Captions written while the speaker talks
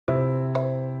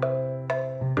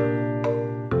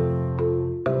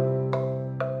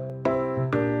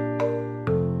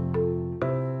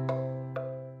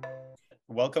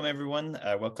welcome everyone.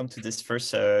 Welcome to this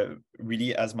first,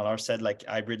 really, as Malar said, like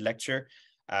hybrid lecture.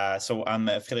 So I'm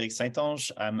Frédéric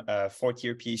Saint-Onge. I'm a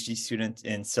fourth-year PhD student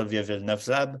in Sylvia Villeneuve's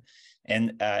lab.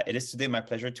 And it is today my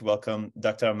pleasure to welcome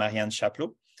Dr. Marianne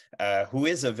Chapleau, who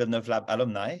is a Villeneuve lab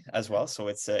alumni as well. So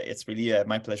it's really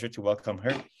my pleasure to welcome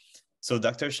her. So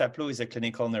Dr. Chapleau is a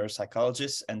clinical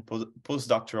neuropsychologist and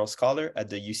postdoctoral scholar at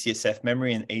the UCSF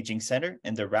Memory and Aging Center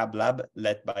in the RAB lab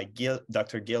led by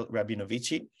Dr. Gil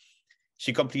Rabinovici.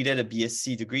 She completed a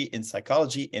BSc degree in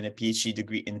psychology and a PhD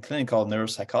degree in clinical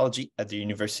neuropsychology at the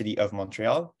University of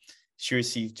Montreal. She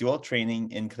received dual training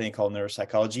in clinical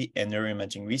neuropsychology and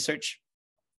neuroimaging research.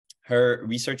 Her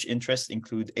research interests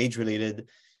include age-related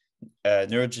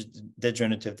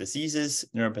neurodegenerative diseases,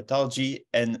 neuropathology,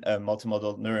 and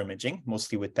multimodal neuroimaging,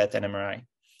 mostly with PET and MRI,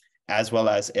 as well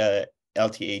as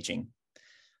LT aging.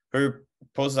 Her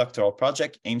postdoctoral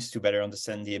project aims to better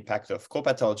understand the impact of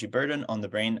copathology burden on the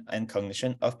brain and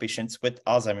cognition of patients with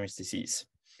Alzheimer's disease.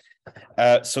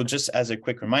 So just as a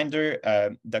quick reminder,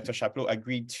 Dr. Chapleau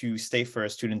agreed to stay for a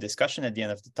student discussion at the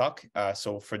end of the talk.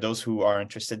 So for those who are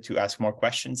interested to ask more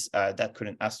questions that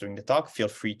couldn't ask during the talk, feel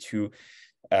free to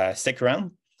stick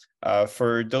around.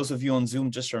 For those of you on Zoom,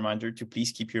 just a reminder to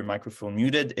please keep your microphone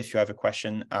muted. If you have a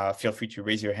question, feel free to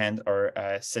raise your hand or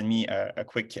send me a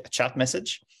quick chat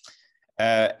message.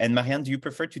 And Marianne, do you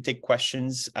prefer to take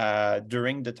questions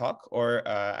during the talk or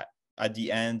at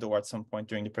the end or at some point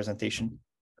during the presentation?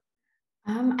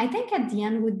 I think at the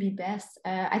end would be best.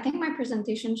 I think my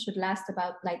presentation should last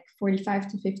about like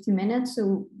 45 to 50 minutes.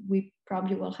 So we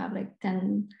probably will have like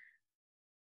 10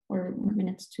 or more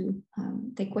minutes to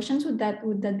take questions. Would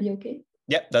that be okay?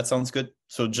 Yeah, that sounds good.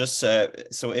 So just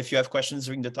so if you have questions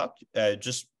during the talk,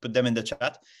 just put them in the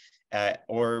chat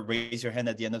or raise your hand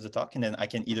at the end of the talk, and then I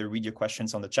can either read your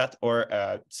questions on the chat or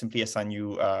simply assign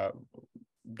you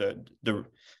the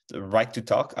right to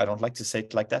talk. I don't like to say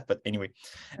it like that, but anyway.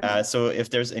 So if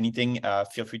there's anything,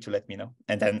 feel free to let me know.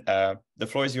 And then the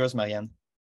floor is yours, Marianne.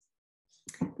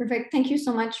 Perfect. Thank you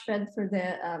so much, Fred, for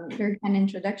the very kind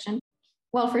introduction.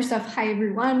 Well, first off, hi,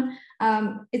 everyone.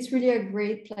 It's really a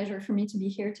great pleasure for me to be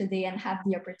here today and have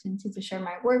the opportunity to share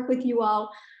my work with you all.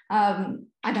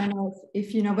 I don't know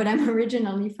if you know, but I'm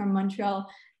originally from Montreal.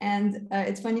 And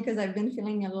it's funny because I've been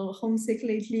feeling a little homesick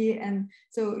lately. And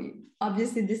so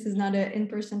obviously this is not an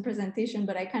in-person presentation,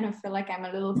 but I kind of feel like I'm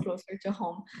a little closer to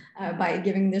home by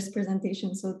giving this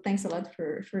presentation. So thanks a lot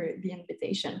for the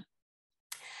invitation.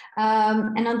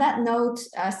 And on that note,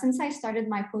 since I started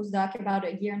my postdoc about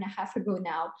a year and a half ago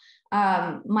now,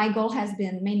 my goal has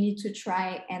been mainly to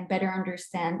try and better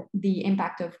understand the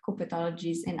impact of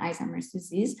copathologies in Alzheimer's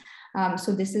disease.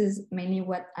 So this is mainly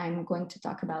what I'm going to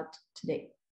talk about today.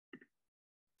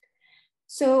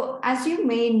 So as you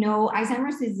may know,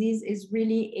 Alzheimer's disease is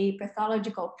really a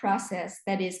pathological process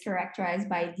that is characterized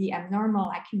by the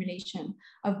abnormal accumulation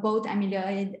of both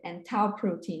amyloid and tau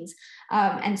proteins.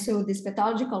 And so this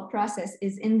pathological process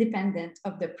is independent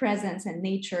of the presence and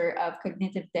nature of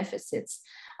cognitive deficits.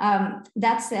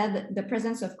 That said, the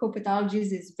presence of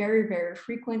copathologies is very, very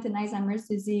frequent in Alzheimer's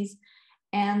disease.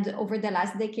 And over the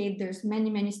last decade, there's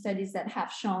many studies that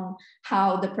have shown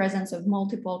how the presence of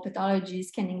multiple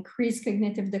pathologies can increase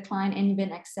cognitive decline and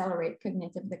even accelerate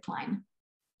cognitive decline.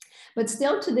 But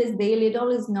still to this day, little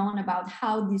is known about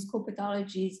how these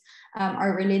copathologies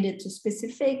are related to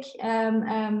specific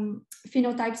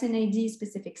phenotypes in AD,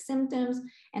 specific symptoms,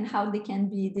 and how they can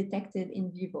be detected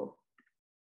in vivo.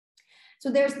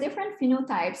 So there's different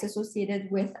phenotypes associated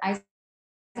with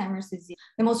Alzheimer's disease.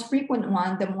 The most frequent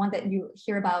one, the one that you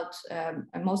hear about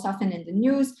most often in the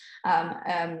news,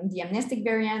 the amnestic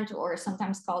variant, or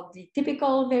sometimes called the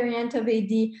typical variant of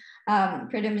AD,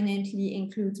 predominantly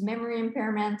includes memory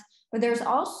impairment, but there's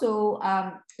also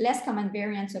less common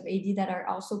variants of AD that are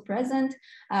also present,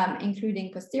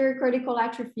 including posterior cortical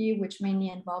atrophy, which mainly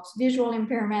involves visual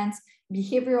impairments,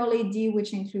 behavioral AD,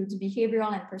 which includes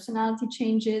behavioral and personality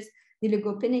changes, the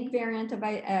logopenic variant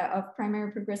of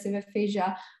primary progressive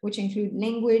aphasia, which include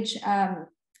language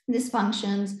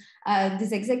dysfunctions,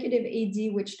 this executive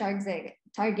AD, which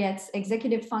targets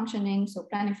executive functioning, so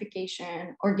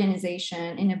planification,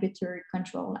 organization, inhibitory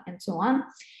control, and so on.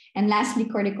 And lastly,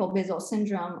 cortical basal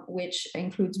syndrome, which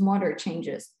includes motor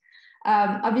changes.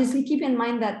 Obviously, keep in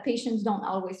mind that patients don't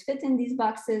always fit in these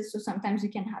boxes. So sometimes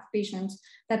you can have patients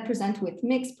that present with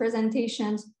mixed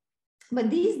presentations. But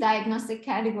these diagnostic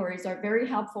categories are very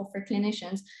helpful for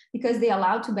clinicians because they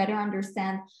allow to better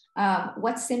understand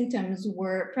what symptoms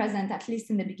were present, at least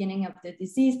in the beginning of the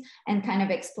disease, and kind of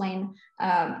explain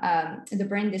the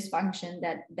brain dysfunction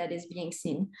that is being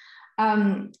seen.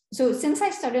 So since I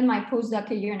started my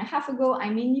postdoc a year and a half ago, I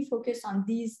mainly focus on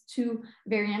these two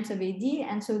variants of AD.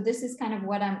 And so this is kind of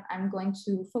what I'm going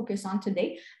to focus on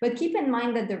today. But keep in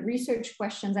mind that the research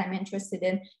questions I'm interested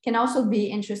in can also be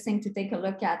interesting to take a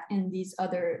look at in these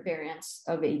other variants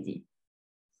of AD.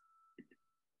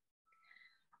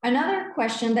 Another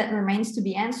question that remains to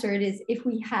be answered is if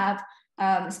we have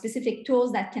specific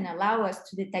tools that can allow us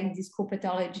to detect these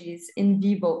copathologies in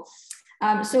vivo.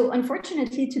 So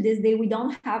unfortunately, to this day, we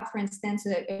don't have, for instance,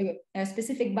 a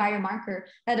specific biomarker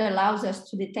that allows us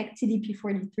to detect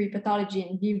TDP43 pathology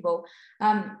in vivo.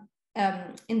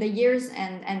 In the years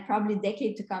and probably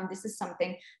decade to come, this is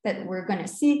something that we're going to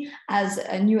see as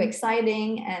a new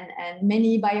exciting, and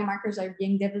many biomarkers are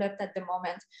being developed at the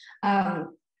moment.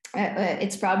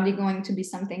 It's probably going to be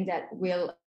something that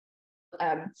will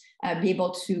be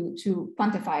able to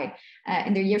quantify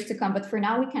in the years to come. But for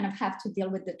now, we kind of have to deal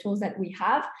with the tools that we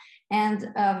have. And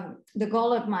the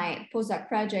goal of my postdoc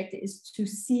project is to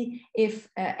see if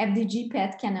FDG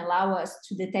PET can allow us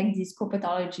to detect these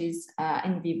copathologies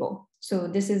in vivo. So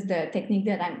this is the technique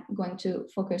that I'm going to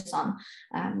focus on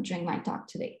during my talk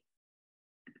today.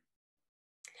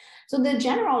 So the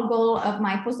general goal of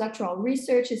my postdoctoral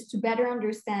research is to better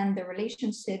understand the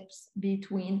relationships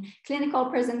between clinical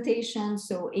presentations,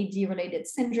 so AD-related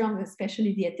syndromes,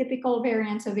 especially the atypical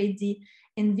variants of AD,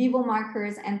 in vivo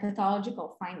markers, and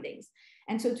pathological findings.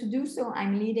 And so to do so,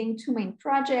 I'm leading two main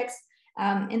projects.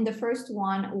 In the first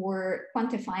one, we're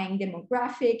quantifying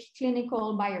demographic,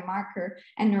 clinical, biomarker,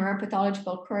 and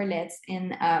neuropathological correlates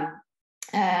in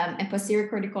posterior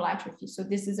cortical atrophy. So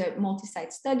this is a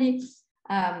multi-site study.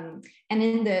 And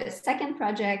in the second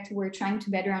project, we're trying to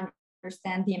better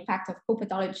understand the impact of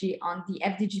copathology on the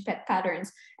FDG PET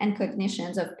patterns and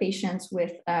cognitions of patients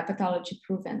with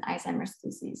pathology-proven Alzheimer's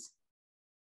disease.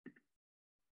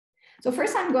 So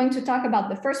first, I'm going to talk about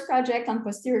the first project on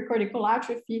posterior cortical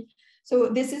atrophy. So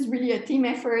this is really a team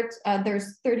effort.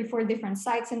 There's 34 different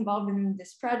sites involved in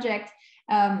this project.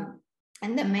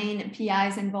 And the main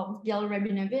PIs involved Gil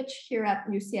Rabinovich here at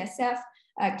UCSF,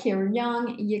 Kir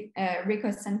Young, Rico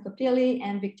Senkopili,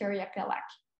 and Victoria Pelak.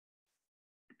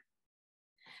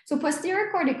 So posterior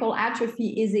cortical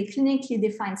atrophy is a clinically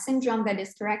defined syndrome that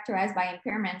is characterized by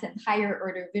impairment in higher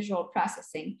order visual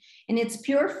processing. In its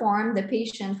pure form, the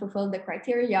patient fulfilled the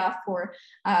criteria for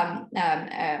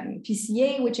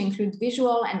PCA, which includes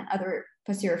visual and other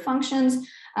posterior functions.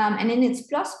 And in its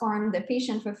plus form, the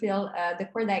patient fulfilled the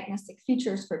core diagnostic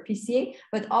features for PCA,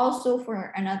 but also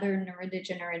for another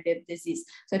neurodegenerative disease,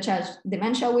 such as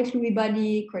dementia with Lewy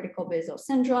body, cortical basal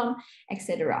syndrome,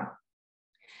 etc.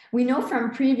 We know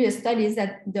from previous studies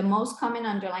that the most common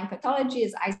underlying pathology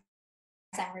is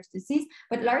Alzheimer's disease,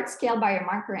 but large-scale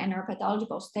biomarker and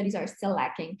neuropathological studies are still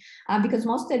lacking because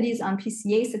most studies on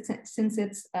PCA, since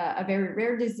it's a very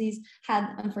rare disease, had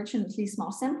unfortunately small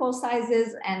sample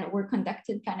sizes and were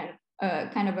conducted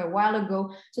kind of a while ago.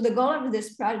 So the goal of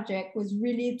this project was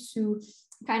really to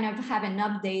kind of have an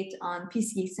update on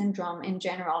PCA syndrome in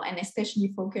general, and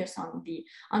especially focus on the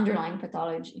underlying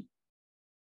pathology.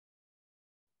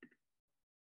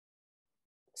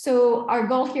 So our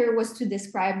goal here was to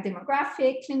describe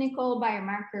demographic, clinical,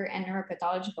 biomarker, and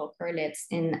neuropathological correlates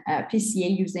in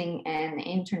PCA using an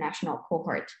international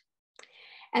cohort.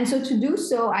 And so to do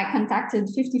so, I contacted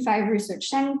 55 research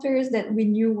centers that we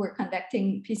knew were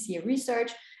conducting PCA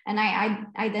research, and I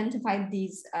identified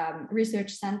these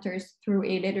research centers through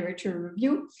a literature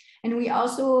review. And we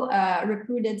also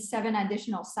recruited 7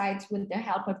 additional sites with the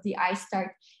help of the iStart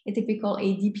Atypical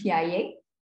AD PIA.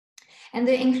 And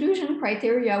the inclusion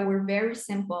criteria were very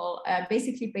simple.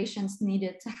 Basically, patients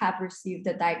needed to have received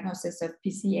the diagnosis of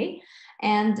PCA.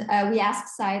 And we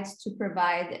asked sites to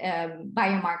provide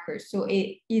biomarkers, so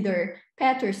either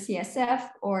PET or CSF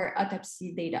or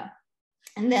autopsy data.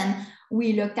 And then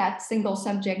we looked at single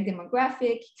subject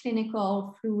demographic,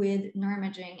 clinical, fluid,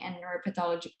 neuroimaging, and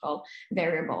neuropathological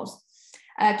variables.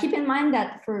 Keep in mind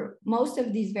that for most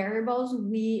of these variables,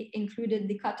 we included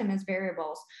dichotomous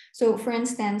variables. So for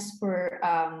instance, for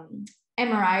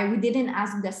MRI, we didn't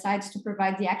ask the sites to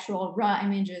provide the actual raw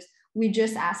images. We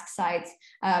just asked sites,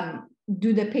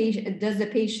 does the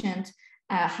patient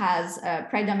has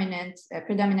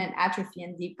predominant atrophy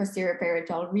in the posterior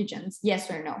parietal regions, yes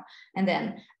or no? And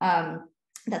then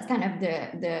that's kind of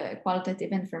the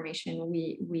qualitative information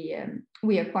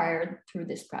we acquired through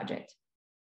this project.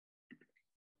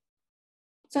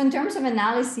 So in terms of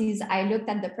analyses, I looked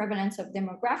at the prevalence of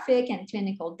demographic and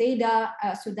clinical data.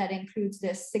 So that includes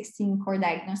the 16 core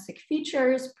diagnostic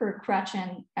features per Crutch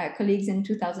and colleagues in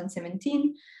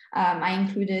 2017. I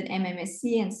included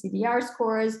MMSE and CDR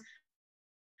scores,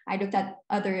 I looked at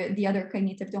the other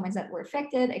cognitive domains that were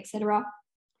affected, etc.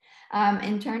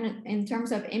 In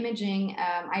terms of imaging,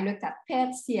 I looked at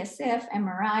PET, CSF,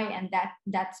 MRI, and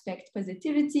that SPECT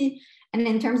positivity. And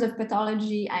in terms of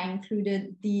pathology, I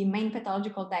included the main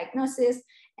pathological diagnosis,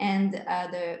 and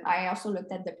I also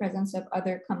looked at the presence of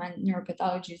other common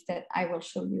neuropathologies that I will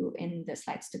show you in the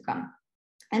slides to come.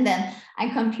 And then I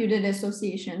computed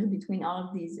associations between all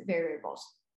of these variables.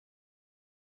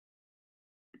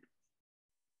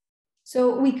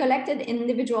 So we collected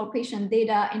individual patient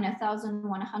data in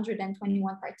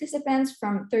 1,121 participants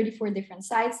from 34 different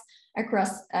sites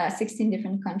across 16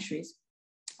 different countries.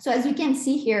 So as you can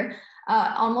see here,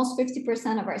 almost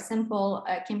 50% of our sample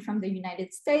came from the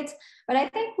United States, but I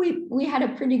think we had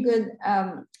a pretty good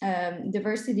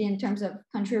diversity in terms of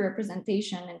country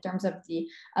representation, in terms of the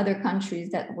other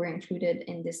countries that were included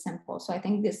in this sample. So I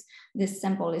think this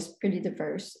sample is pretty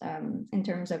diverse in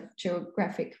terms of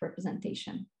geographic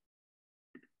representation.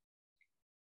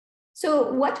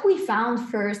 So what we found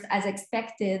first, as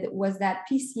expected, was that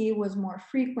PCA was more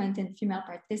frequent in female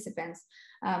participants.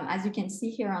 As you can see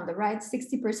here on the right,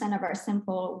 60% of our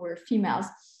sample were females.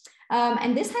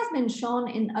 And this has been shown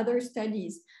in other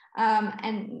studies.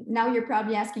 And now you're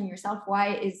probably asking yourself,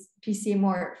 why is PCA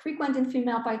more frequent in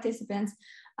female participants?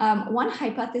 One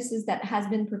hypothesis that has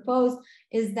been proposed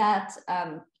is that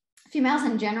females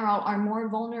in general are more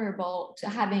vulnerable to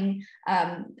having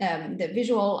the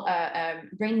visual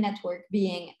brain network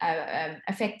being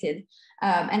affected.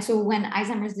 And so when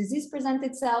Alzheimer's disease presents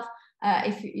itself,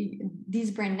 if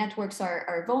these brain networks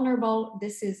are vulnerable,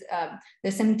 this is the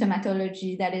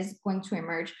symptomatology that is going to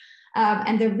emerge.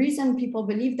 And the reason people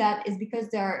believe that is because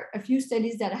there are a few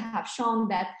studies that have shown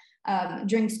that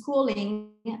during schooling,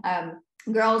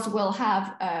 girls will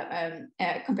have,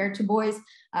 compared to boys,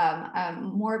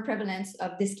 more prevalence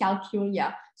of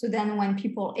dyscalculia. So then when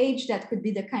people age, that could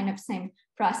be the kind of same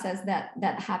process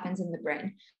that happens in the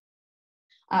brain.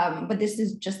 But this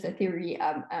is just a theory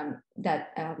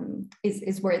that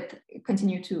is worth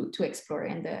continue to explore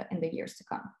in the years to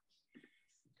come.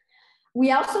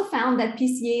 We also found that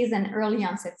PCA is an early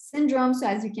onset syndrome. So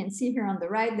as you can see here on the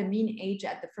right, the mean age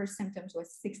at the first symptoms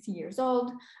was 60 years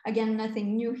old. Again,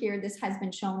 nothing new here. This has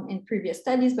been shown in previous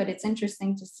studies, but it's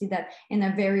interesting to see that in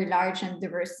a very large and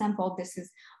diverse sample, this is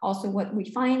also what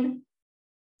we find.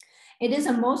 It is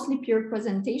a mostly pure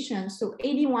presentation. So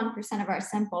 81% of our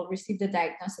sample received the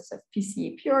diagnosis of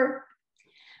PCA pure.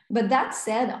 But that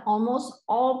said, almost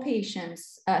all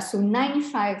patients, so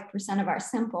 95% of our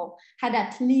sample, had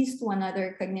at least one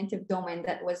other cognitive domain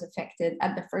that was affected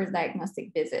at the first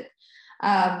diagnostic visit.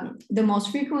 The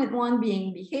most frequent one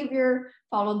being behavior,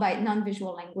 followed by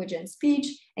non-visual language and speech,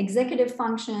 executive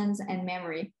functions, and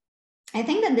memory. I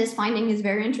think that this finding is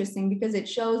very interesting because it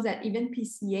shows that even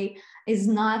PCA is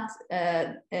not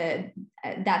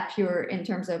that pure in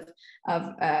terms of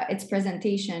its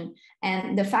presentation.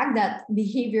 And the fact that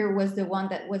behavior was the one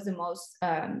that was the most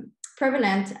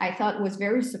prevalent, I thought was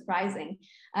very surprising.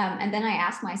 And then I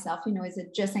asked myself, is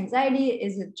it just anxiety?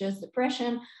 Is it just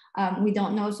depression? We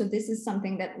don't know. So this is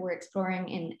something that we're exploring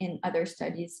in other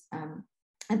studies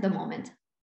at the moment.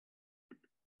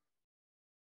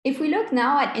 If we look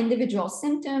now at individual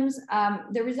symptoms,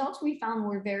 the results we found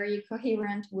were very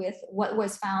coherent with what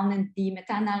was found in the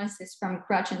meta-analysis from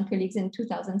Crutch and colleagues in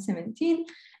 2017.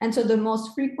 And so the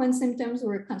most frequent symptoms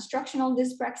were constructional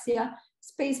dyspraxia,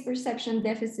 space perception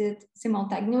deficit,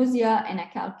 simultagnosia, and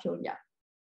acalculia.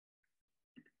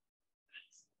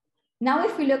 Now,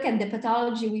 if we look at the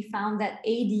pathology, we found that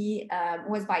AD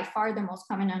was by far the most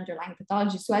common underlying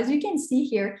pathology. So as you can see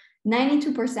here,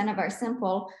 92% of our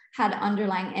sample had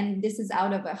underlying, and this is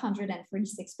out of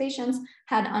 146 patients,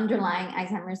 had underlying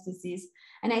Alzheimer's disease.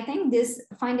 And I think this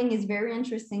finding is very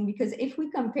interesting because if we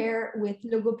compare with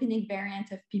logopenic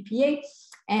variant of PPA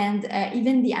and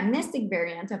even the amnestic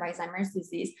variant of Alzheimer's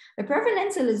disease, the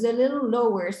prevalence is a little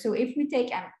lower. So if we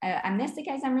take amnestic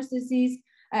Alzheimer's disease,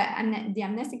 the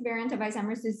amnestic variant of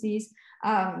Alzheimer's disease,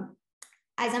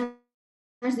 Alzheimer's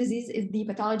disease is the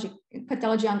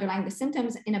pathology underlying the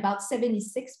symptoms in about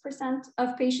 76%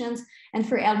 of patients. And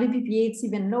for LVPPA, it's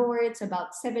even lower, it's about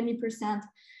 70%.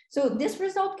 So this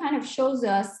result kind of shows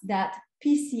us that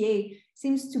PCA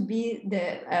seems to be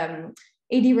the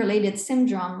AD-related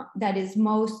syndrome that is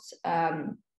most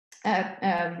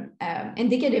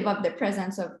indicative of the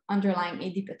presence of underlying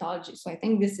AD pathology. So I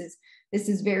think this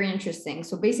is very interesting.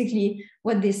 So basically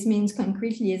what this means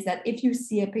concretely is that if you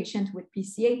see a patient with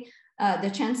PCA,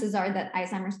 the chances are that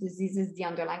Alzheimer's disease is the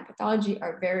underlying pathology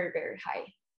are very, very high.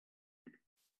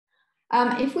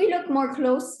 If we look more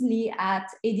closely at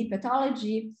AD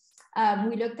pathology,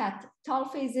 We looked at tall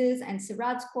phases and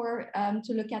CIRAD score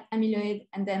to look at amyloid,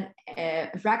 and then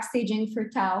BRAC staging for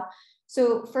tau.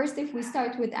 So first, if we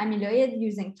start with amyloid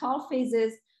using tall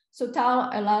phases, so tau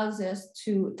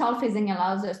phasing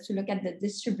allows us to look at the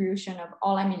distribution of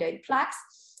all amyloid plaques.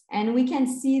 And we can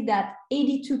see that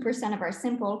 82% of our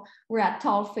sample were at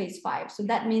tall phase 5. So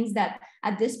that means that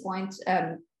at this point,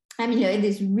 amyloid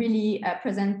is really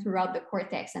present throughout the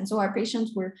cortex. And so our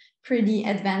patients were pretty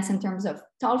advanced in terms of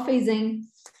tall phasing.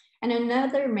 And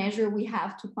another measure we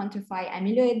have to quantify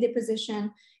amyloid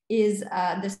deposition is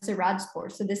the CIRAD score.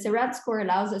 So the CIRAD score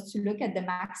allows us to look at the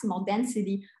maximal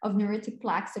density of neuritic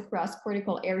plaques across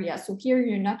cortical areas. So here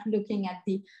you're not looking at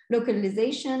the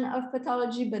localization of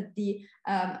pathology, but the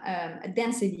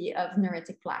density of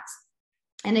neuritic plaques.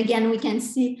 And again, we can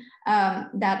see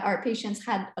that our patients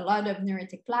had a lot of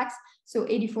neuritic plaques. So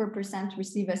 84%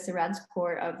 receive a CIRAD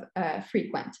score of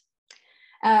frequent.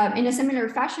 In a similar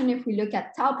fashion, if we look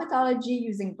at tau pathology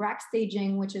using BRAC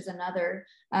staging, which is another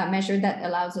measure that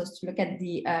allows us to look at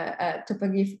the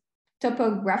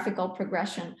topographical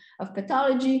progression of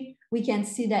pathology, we can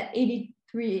see that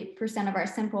 83% of our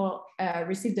sample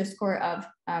received a score of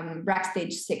BRAC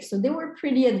stage 6. So they were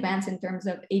pretty advanced in terms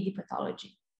of AD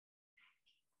pathology.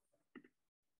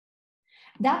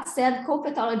 That said,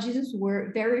 copathologies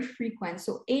were very frequent.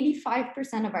 So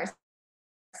 85% of our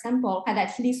sample had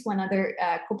at least one other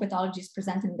copathologies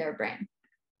present in their brain.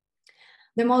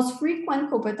 The most frequent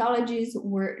copathologies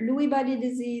were Lewy body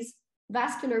disease,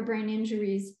 vascular brain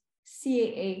injuries,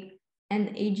 CAA,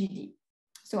 and AGD,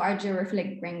 so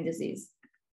arteriolytic brain disease.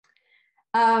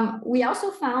 We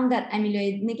also found that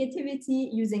amyloid negativity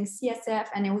using CSF,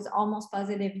 and it was almost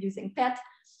positive using PET,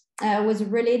 was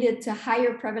related to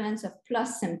higher prevalence of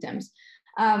plus symptoms.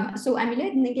 So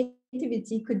amyloid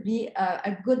negativity could be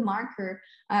a good marker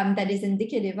that is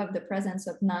indicative of the presence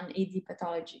of non-AD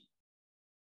pathology.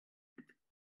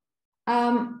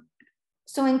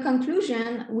 So in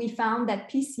conclusion, we found that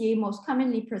PCA most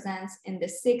commonly presents in the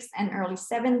 6th and early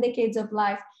 7th decades of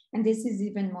life, and this is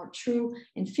even more true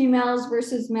in females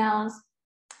versus males.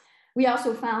 We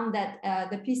also found that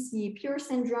the PCA pure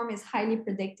syndrome is highly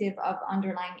predictive of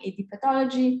underlying AD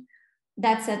pathology.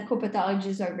 That said,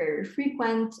 copathologies are very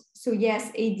frequent. So yes,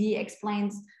 AD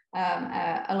explains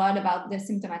a lot about the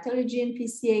symptomatology in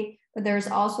PCA, but there's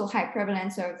also high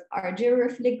prevalence of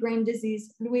arteriolytic brain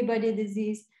disease, Lewy body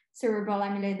disease, cerebral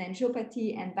amyloid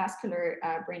angiopathy, and vascular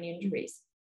brain injuries.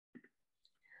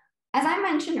 As I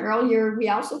mentioned earlier, we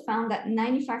also found that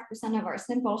 95% of our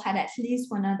sample had at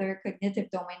least one other cognitive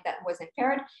domain that was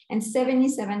impaired, and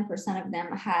 77% of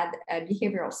them had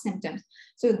behavioral symptoms.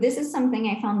 So this is something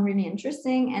I found really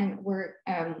interesting, and we're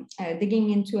digging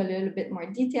into a little bit more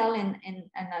detail in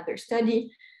another study.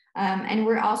 And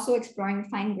we're also exploring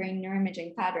fine-grained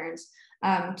neuroimaging patterns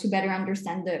to better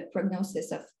understand the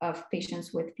prognosis of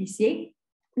patients with PCA.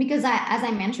 Because as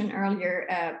I mentioned earlier,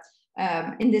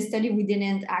 in this study, we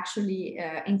didn't actually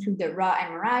include the raw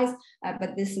MRIs,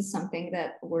 but this is something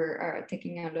that we're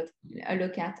taking a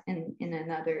look at in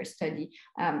another study,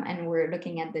 and we're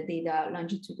looking at the data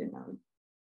longitudinally.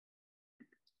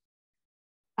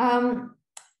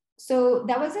 So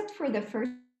that was it for the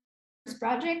first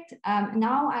project.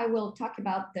 Now I will talk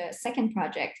about the second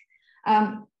project.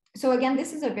 So again,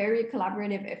 this is a very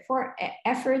collaborative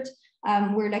effort.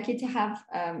 We're lucky to have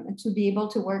to be able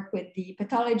to work with the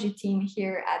pathology team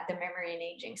here at the Memory and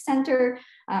Aging Center.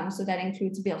 So that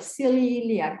includes Bill Seeley,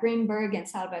 Leah Greenberg, and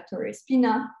Salvatore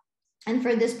Spina. And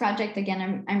for this project,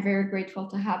 again, I'm very grateful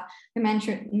to have the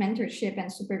mentorship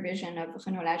and supervision of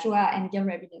Renaud Lajoie and Gil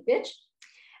Rabinovich.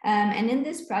 And in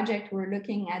this project, we're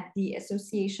looking at the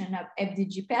association of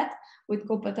FDG PET with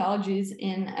copathologies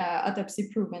in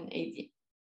autopsy-proven AD.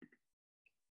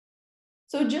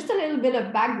 So just a little bit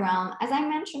of background. As I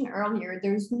mentioned earlier,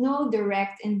 there's no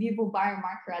direct in vivo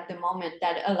biomarker at the moment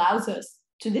that allows us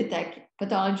to detect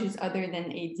pathologies other than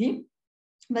AD.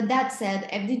 But that said,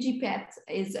 FDG PET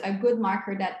is a good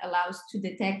marker that allows to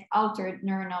detect altered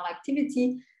neuronal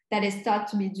activity that is thought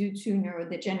to be due to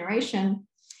neurodegeneration.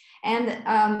 And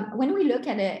when we look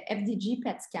at a FDG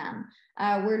PET scan,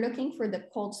 we're looking for the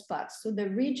cold spots. So the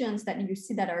regions that you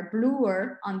see that are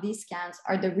bluer on these scans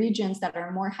are the regions that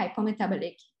are more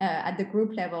hypometabolic at the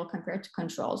group level compared to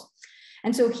controls.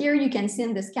 And so here you can see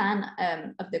in the scan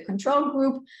of the control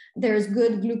group, there's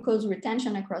good glucose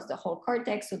retention across the whole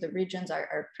cortex. So the regions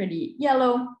are pretty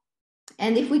yellow.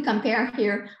 And if we compare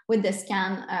here with the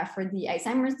scan for the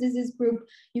Alzheimer's disease group,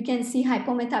 you can see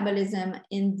hypometabolism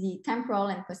in the temporal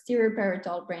and posterior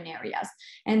parietal brain areas.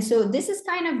 And so this is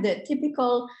kind of the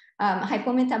typical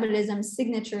hypometabolism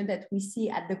signature that we see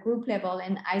at the group level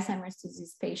in Alzheimer's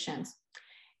disease patients.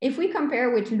 If we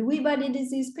compare with Lewy body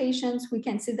disease patients, we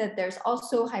can see that there's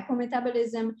also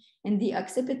hypometabolism in the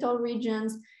occipital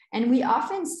regions, and we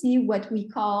often see what we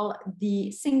call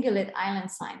the cingulate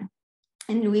island sign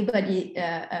in Lewy body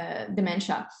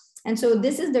dementia. And so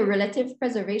this is the relative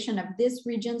preservation of this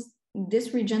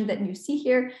region that you see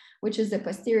here, which is the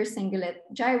posterior cingulate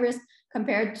gyrus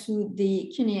compared to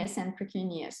the cuneus and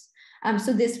precuneus.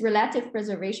 So this relative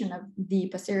preservation of the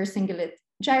posterior cingulate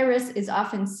gyrus is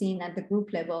often seen at the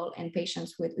group level in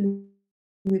patients with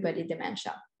Lewy body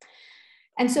dementia.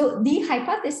 And so the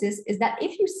hypothesis is that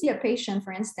if you see a patient,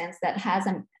 for instance, that has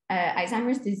an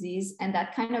Alzheimer's disease and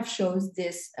that kind of shows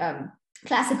this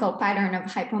classical pattern of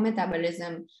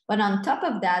hypometabolism, but on top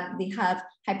of that, they have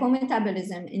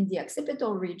hypometabolism in the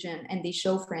occipital region, and they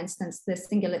show, for instance, the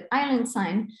cingulate island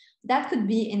sign, that could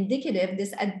be indicative,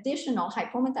 this additional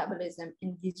hypometabolism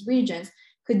in these regions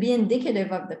could be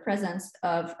indicative of the presence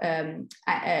of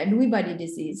Lewy body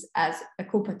disease as a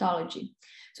copathology.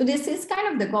 So this is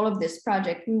kind of the goal of this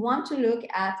project. We want to look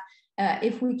at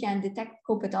if we can detect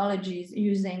copathologies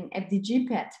using FDG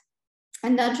PET,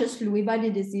 and not just Lewy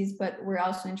body disease, but we're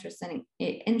also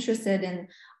interested in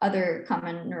other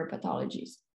common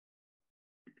neuropathologies.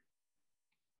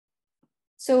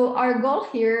 So our goal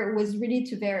here was really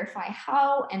to verify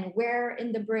how and where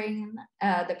in the brain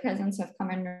the presence of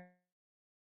common neuropathologies.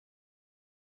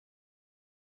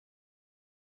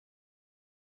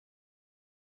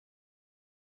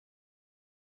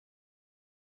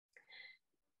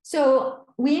 So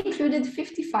we included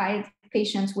 55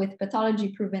 patients with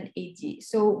pathology-proven AD.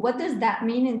 So what does that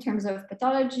mean in terms of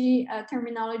pathology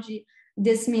terminology?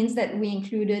 This means that we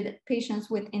included patients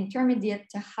with intermediate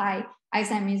to high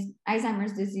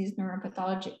Alzheimer's disease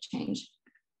neuropathologic change.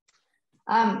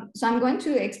 So I'm going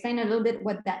to explain a little bit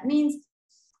what that means.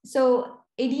 So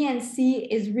ADNC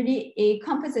is really a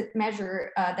composite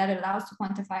measure that allows to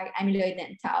quantify amyloid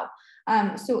and tau.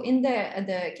 So in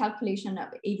the calculation of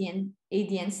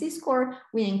ADNC score,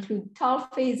 we include tau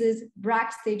phases,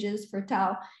 Braak stages for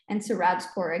tau, and SIRAD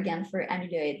score again for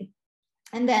amyloid.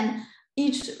 And then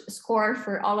each score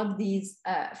for all of these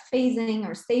phasing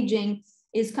or staging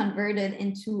is converted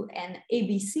into an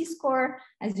ABC score,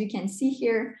 as you can see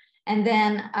here. And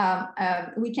then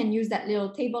we can use that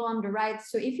little table on the right.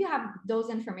 So if you have those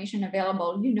information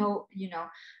available, you know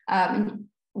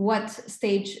what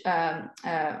stage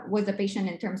was the patient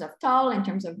in terms of tau, in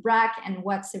terms of Braak, and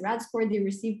what SIRAD score they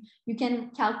received, you can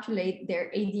calculate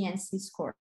their ADNC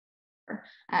score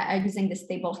using this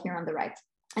table here on the right.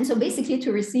 And so basically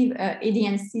to receive an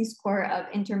ADNC score of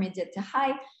intermediate to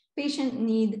high, patient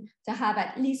need to have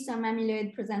at least some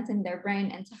amyloid present in their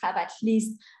brain and to have at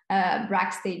least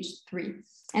Braak stage 3.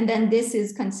 And then this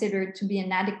is considered to be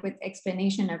an adequate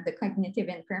explanation of the cognitive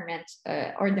impairment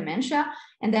or dementia.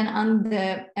 And then on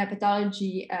the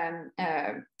pathology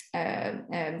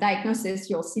diagnosis,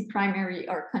 you'll see primary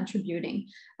or contributing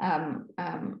on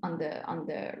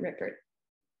the report.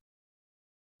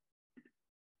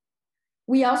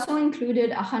 We also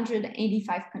included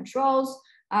 185 controls.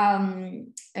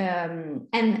 And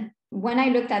when I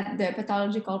looked at the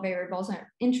pathological variables of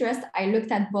interest, I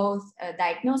looked at both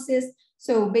diagnosis.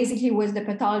 So basically, was the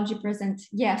pathology present,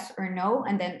 yes or no?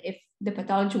 And then if the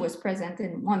pathology was present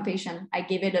in one patient, I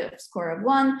gave it a score of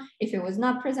 1. If it was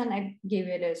not present, I gave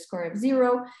it a score of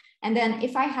 0. And then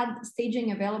if I had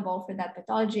staging available for that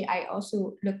pathology, I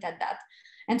also looked at that.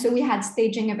 And so we had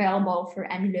staging available for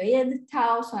amyloid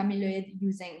tau, so amyloid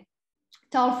using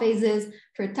tau phases,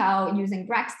 for tau using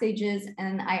Braak stages,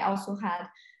 and I also had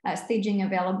staging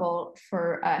available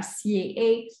for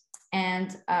CAA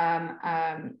and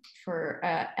for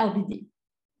LBD.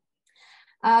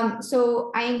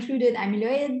 So I included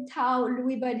amyloid, tau,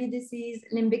 Lewy body disease,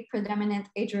 limbic predominant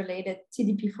age-related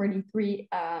TDP-43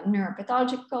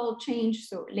 neuropathological change,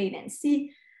 so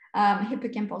latency,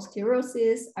 hippocampal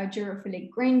sclerosis, gyrophilic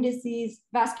brain disease,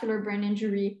 vascular brain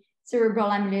injury, cerebral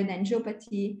amyloid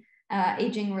angiopathy,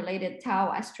 aging-related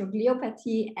tau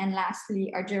astrogliopathy, and lastly,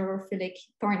 gyrophilic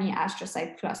thorny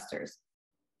astrocyte clusters.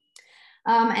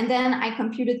 And then I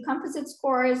computed composite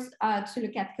scores to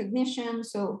look at cognition,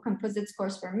 so composite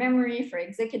scores for memory, for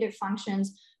executive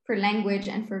functions, for language,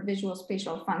 and for visual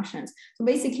spatial functions. So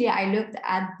basically, I looked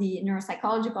at the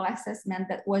neuropsychological assessment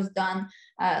that was done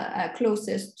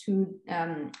closest to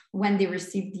when they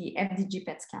received the FDG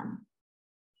PET scan.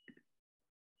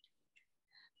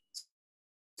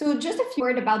 So just a few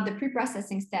words about the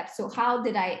pre-processing steps. So how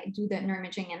did I do the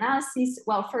neuroimaging analysis?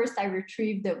 Well, first I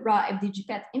retrieved the raw FDG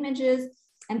PET images,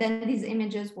 and then these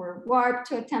images were warped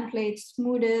to a template,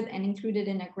 smoothed, and included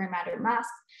in a gray matter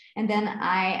mask. And then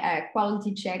I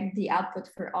quality checked the output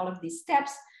for all of these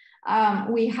steps.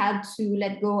 we had to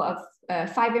let go of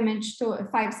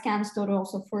 5 scans total,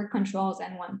 so 4 controls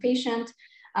and 1 patient.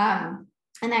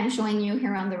 And I'm showing you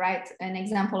here on the right an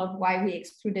example of why we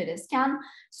excluded a scan.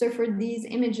 So for these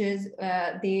images,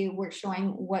 they were showing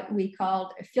what we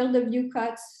called a field of view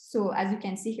cuts. So as you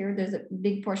can see here, there's a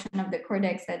big portion of the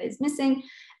cortex that is missing.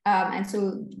 And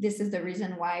so this is the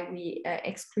reason why we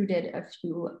excluded a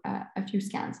few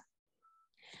scans.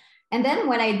 And then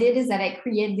what I did is that I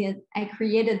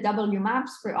created W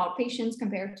maps for all patients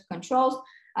compared to controls.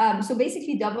 So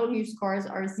basically W scores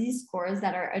are these scores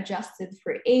that are adjusted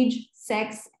for age,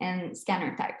 sex, and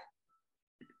scanner type.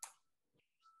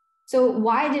 So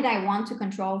why did I want to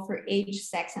control for age,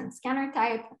 sex, and scanner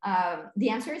type? The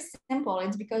answer is simple.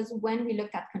 It's because when we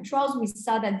looked at controls, we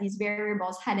saw that these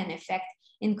variables had an effect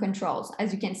in controls.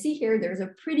 As you can see here, there's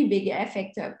a pretty big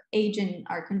effect of age in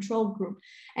our control group.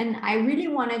 And I really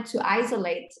wanted to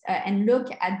isolate and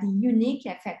look at the unique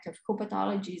effect of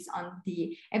copathologies on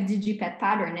the FDG PET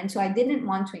pattern. And so I didn't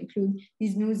want to include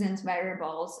these nuisance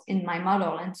variables in my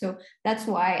model. And so that's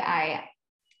why I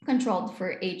controlled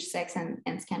for age, sex,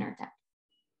 and scanner type.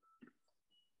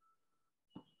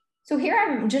 So here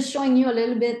I'm just showing you a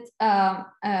little bit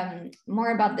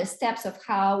more about the steps of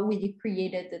how we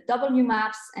created the W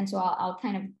maps. And so I'll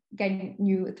kind of guide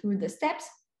you through the steps.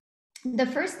 The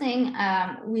first thing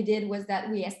we did was that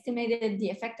we estimated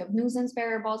the effect of nuisance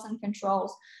variables and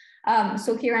controls.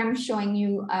 So here I'm showing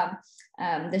you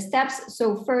the steps.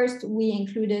 So first we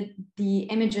included the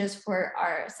images for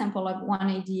our sample of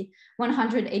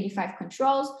 185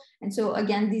 controls. And so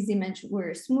again, these images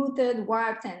were smoothed,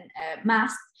 warped, and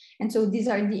masked. And so these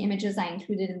are the images I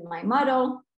included in my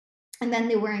model. And then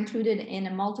they were included in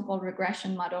a multiple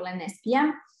regression model in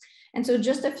SPM. And so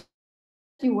just a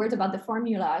few words about the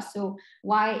formula. So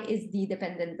Y is the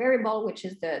dependent variable, which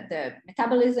is the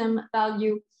metabolism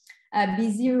value.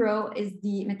 B0 is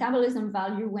the metabolism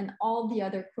value when all the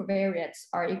other covariates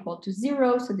are equal to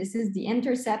 0. So this is the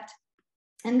intercept.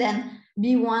 And then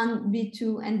B1,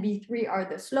 B2, and B3 are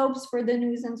the slopes for the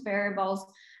nuisance variables.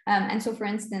 And so for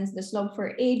instance, the slope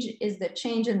for age is the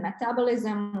change in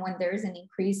metabolism when there is an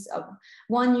increase of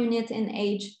 1 unit in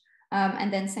age.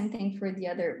 And then same thing for the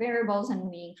other variables. And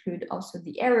we include also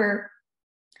the error.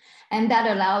 And that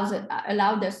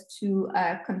allowed us to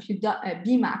compute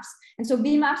B maps. And so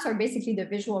B maps are basically the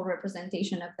visual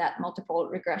representation of that multiple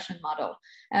regression model.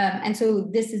 And so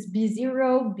this is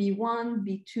B0, B1,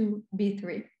 B2,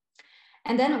 B3.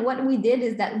 And then what we did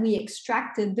is that we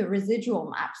extracted the residual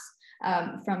maps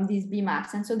from these B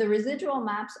maps. And so the residual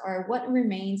maps are what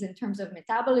remains in terms of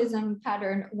metabolism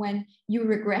pattern when you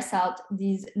regress out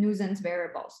these nuisance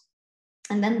variables.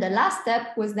 And then the last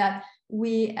step was that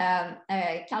we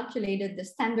calculated the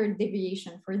standard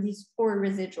deviation for these 4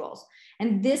 residuals.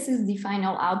 And this is the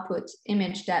final output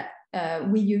image that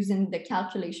we use in the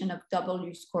calculation of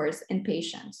W scores in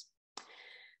patients.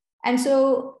 And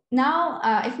so now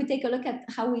if we take a look at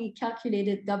how we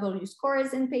calculated W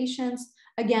scores in patients,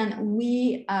 again,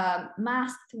 we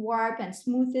masked, warped, and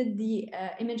smoothed the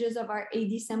images of our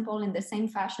AD sample in the same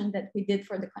fashion that we did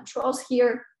for the controls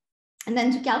here. And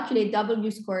then to calculate W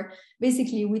score,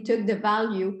 basically we took the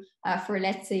value for,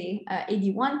 let's say,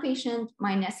 81 patient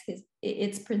minus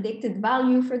its predicted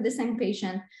value for the same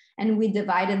patient, and we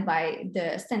divided by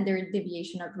the standard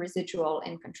deviation of residual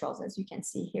in controls, as you can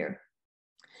see here.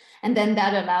 And then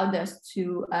that allowed us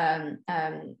to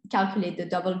calculate the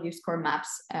W score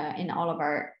maps in all of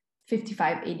our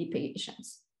 55 AD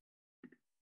patients.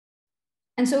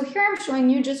 And so here I'm showing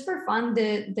you just for fun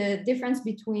the difference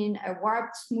between a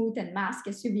warped, smooth, and masked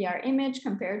SUVR image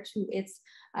compared to its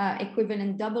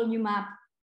equivalent W map.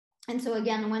 And so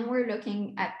again, when we're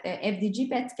looking at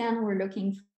FDG PET scan, we're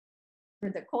looking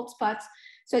for the cold spots.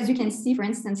 So as you can see, for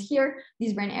instance, here,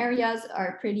 these brain areas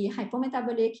are pretty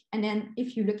hypometabolic. And then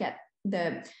if you look at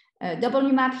the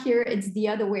W map here, it's the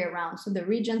other way around. So the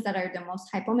regions that are the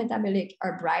most hypometabolic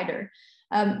are brighter.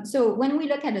 So when we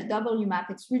look at a W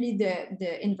map, it's really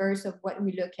the inverse of what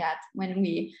we look at when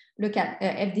we look at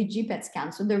FDG PET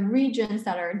scan. So the regions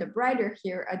that are the brighter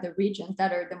here are the regions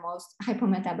that are the most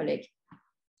hypometabolic.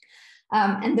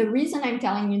 And the reason I'm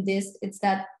telling you this, it's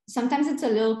that sometimes it's a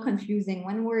little confusing.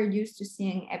 When we're used to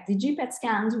seeing FDG PET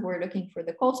scans, we're looking for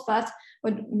the cold spots,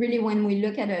 but really when we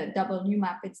look at a W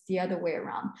map, it's the other way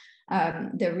around.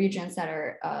 The regions that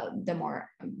are the more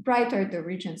brighter, the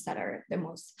regions that are the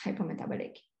most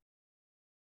hypometabolic.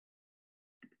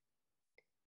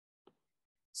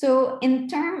 So in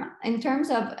terms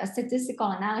of a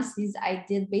statistical analysis, I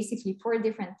did basically 4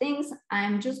 different things.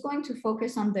 I'm just going to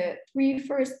focus on the 3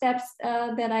 first steps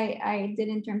that I did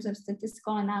in terms of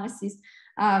statistical analysis,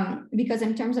 because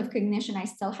in terms of cognition, I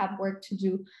still have work to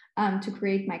do to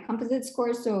create my composite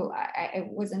score. So I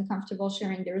wasn't comfortable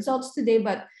sharing the results today,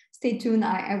 but stay tuned.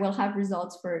 I will have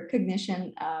results for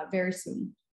cognition very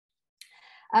soon.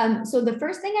 So the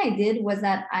first thing I did was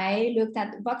that I looked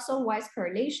at voxel-wise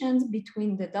correlations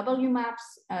between the W maps.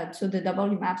 So the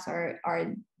W maps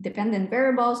are dependent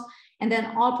variables, and then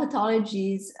all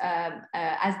pathologies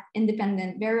as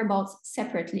independent variables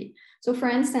separately. So for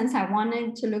instance, I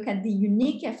wanted to look at the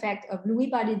unique effect of Lewy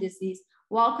body disease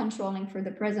while controlling for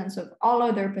the presence of all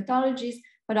other pathologies,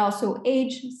 but also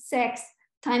age, sex,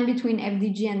 time between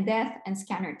FDG and death, and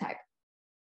scanner type.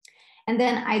 And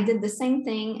then I did the same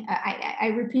thing.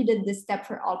 I repeated this step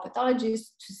for all pathologies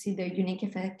to see the unique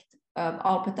effect of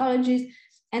all pathologies.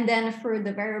 And then for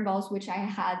the variables, which I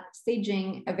had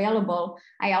staging available,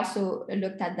 I also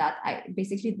looked at that. I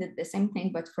basically did the same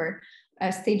thing, but for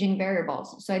staging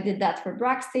variables. So I did that for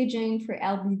Braque staging, for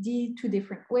LBD, 2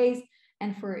 different ways,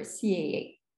 and for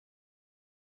CAA.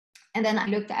 And then I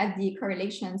looked at the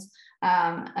correlations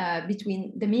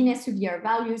between the mean SUVR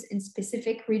values in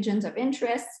specific regions of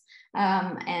interest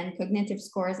and cognitive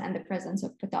scores and the presence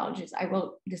of pathologies. I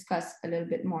will discuss a little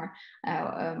bit more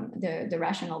the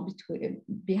rationale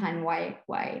behind why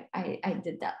I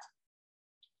did that.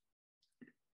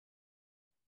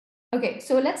 Okay,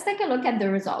 so let's take a look at the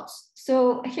results.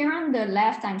 So here on the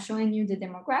left, I'm showing you the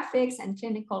demographics and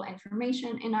clinical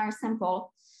information in our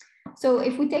sample. So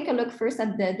if we take a look first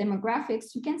at the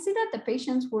demographics, you can see that the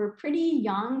patients were pretty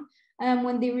young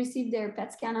when they received their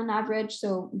PET scan on average.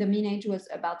 So the mean age was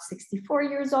about 64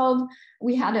 years old.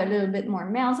 We had a little bit more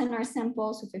males in our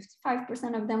sample, so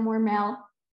 55% of them were male.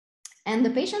 And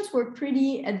the patients were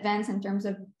pretty advanced in terms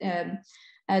of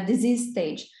disease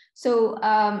stage. So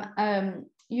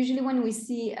usually when we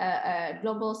see a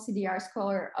global CDR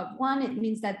score of 1, it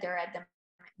means that they're at the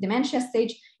dementia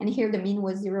stage, and here the mean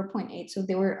was 0.8, so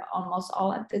they were almost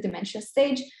all at the dementia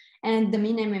stage, and the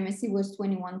mean MMSE was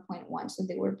 21.1, so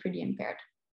they were pretty impaired.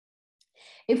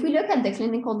 If we look at the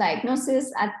clinical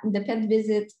diagnosis at the PET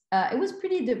visit, it was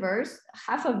pretty diverse.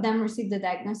 Half of them received the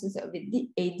diagnosis of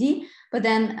AD, but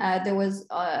then there was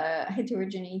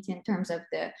heterogeneity in terms of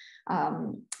the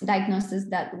diagnosis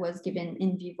that was given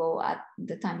in vivo at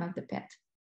the time of the PET.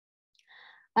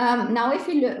 Now, if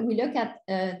we look at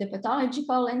the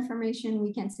pathological information,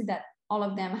 we can see that all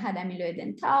of them had amyloid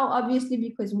and tau, obviously,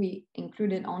 because we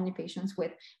included only patients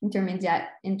with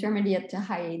intermediate to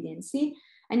high ANC.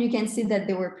 And you can see that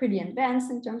they were pretty advanced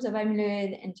in terms of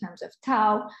amyloid, in terms of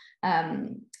tau.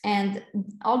 And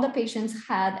all the patients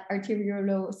had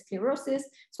arteriolosclerosis.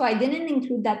 So I didn't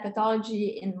include that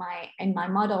pathology in my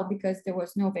model because there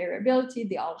was no variability.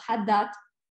 They all had that.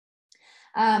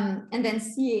 And then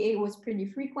CAA was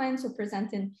pretty frequent, so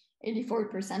present in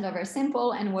 84% of our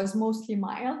sample and was mostly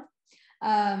mild,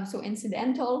 so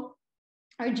incidental.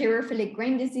 Our gyrophilic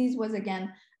grain disease was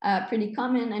again pretty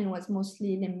common and was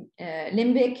mostly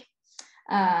limbic.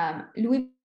 Lewy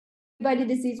body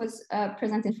disease was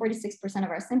present in 46%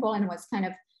 of our sample and was kind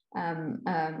of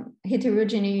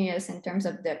heterogeneous in terms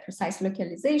of the precise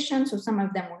localization. So some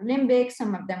of them were limbic,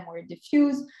 some of them were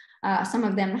diffuse. Some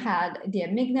of them had the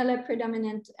amygdala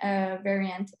predominant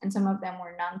variant, and some of them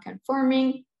were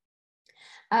non-conforming.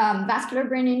 Vascular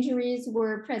brain injuries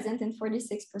were present in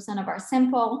 46% of our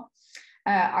sample.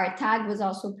 Our TAG was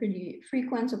also pretty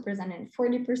frequent, so present in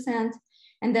 40%.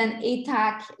 And then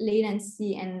ATAC,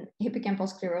 latency, and hippocampal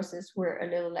sclerosis were a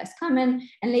little less common.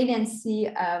 And latency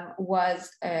was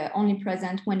only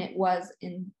present when it was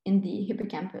in the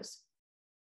hippocampus.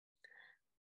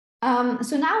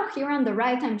 So now here on the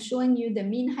right, I'm showing you the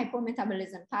mean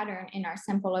hypometabolism pattern in our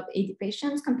sample of 80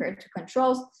 patients compared to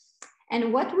controls.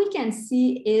 And what we can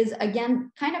see is,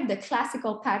 again, kind of the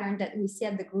classical pattern that we see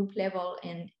at the group level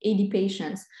in 80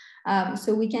 patients.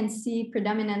 So we can see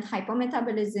predominant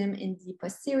hypometabolism in the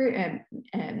posterior,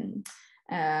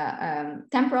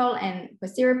 temporal and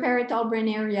posterior parietal brain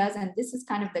areas. And this is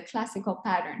kind of the classical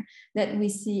pattern that we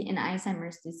see in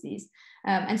Alzheimer's disease.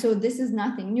 And so this is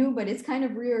nothing new, but it's kind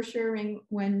of reassuring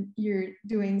when you're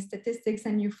doing statistics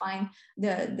and you find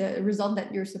the result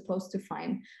that you're supposed to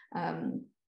find.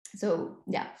 So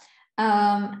yeah.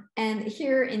 And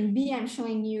here in B, I'm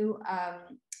showing you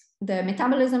the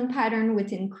metabolism pattern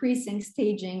with increasing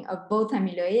staging of both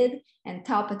amyloid and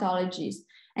tau pathologies.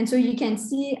 And so you can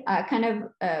see kind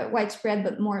of widespread,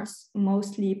 but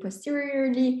mostly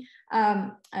posteriorly,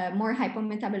 more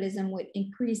hypometabolism with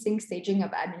increasing staging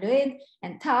of amyloid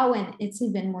and tau, and it's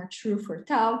even more true for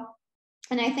tau.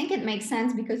 And I think it makes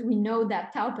sense because we know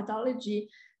that tau pathology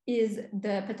is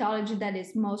the pathology that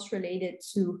is most related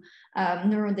to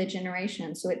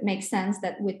neurodegeneration. So it makes sense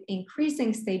that with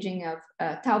increasing staging of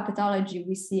tau pathology,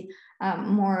 we see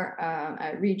more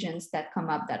regions that come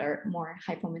up that are more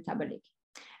hypometabolic.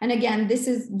 And again, this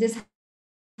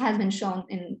has been shown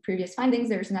in previous findings.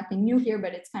 There's nothing new here,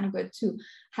 but it's kind of good to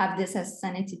have this as a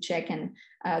sanity check and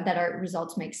that our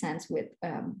results make sense with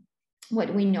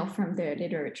what we know from the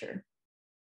literature.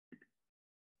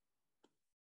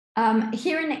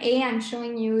 Here in A, I'm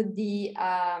showing you the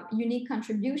unique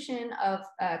contribution of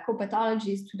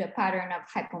copathologies to the pattern of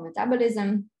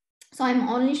hypometabolism. So I'm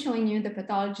only showing you the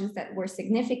pathologies that were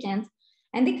significant,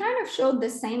 and they kind of showed the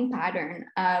same pattern,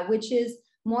 which is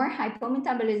more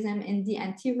hypometabolism in the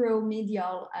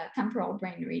anteromedial temporal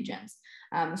brain regions.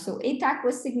 So ATAC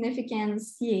was significant,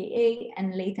 CAA,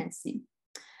 and latency.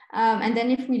 And then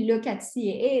if we look at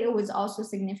CAA, it was also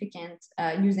significant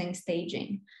using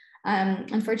staging.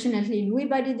 Unfortunately, Lewy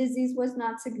body disease was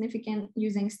not significant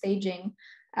using staging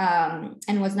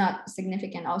and was not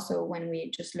significant also when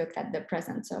we just looked at the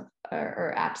presence of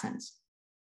or absence.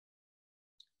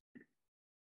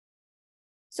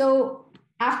 So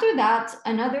after that,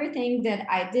 another thing that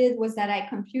I did was that I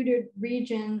computed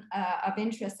region of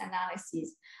interest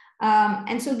analyses.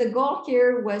 And so the goal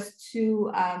here was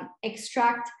to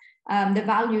extract the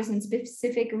values in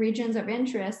specific regions of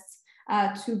interest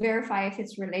to verify if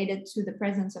it's related to the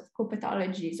presence of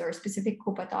copathologies or specific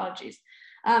copathologies.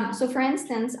 So for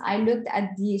instance, I looked at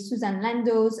the Susan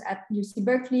Lando's at UC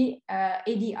Berkeley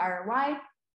AD-ROI.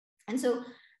 And so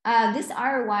this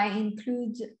ROI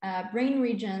includes brain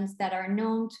regions that are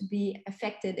known to be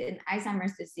affected in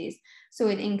Alzheimer's disease. So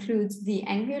it includes the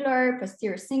angular,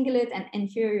 posterior cingulate, and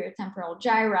inferior temporal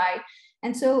gyri.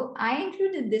 And so I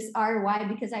included this ROI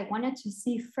because I wanted to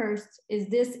see first, is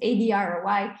this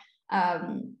AD-ROI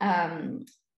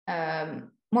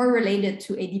more related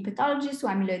to AD pathologies, so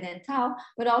amyloid and tau,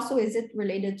 but also is it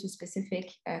related to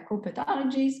specific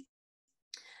copathologies?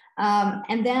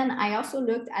 And then I also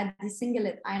looked at the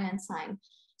cingulate island sign.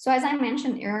 So as I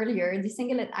mentioned earlier, the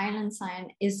cingulate island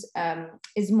sign is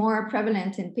more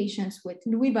prevalent in patients with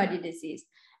Lewy body disease.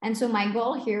 And so my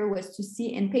goal here was to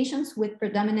see in patients with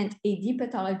predominant AD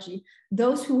pathology,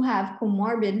 those who have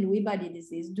comorbid Lewy body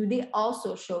disease, do they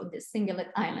also show this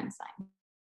cingulate island sign?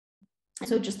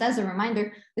 So just as a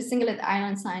reminder, the cingulate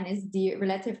island sign is the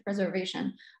relative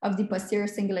preservation of the posterior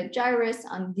cingulate gyrus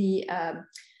on the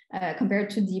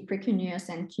compared to the precuneus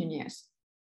and cuneus.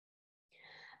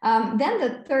 Then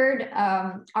the third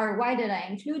ROI that I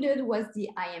included was the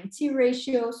IMT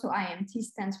ratio. So IMT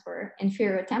stands for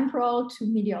inferior temporal to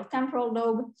medial temporal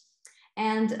lobe.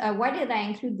 And why did I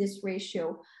include this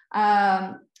ratio?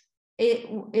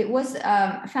 It was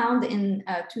found in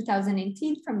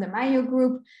 2018 from the Mayo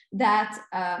group that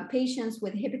patients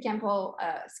with hippocampal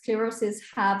sclerosis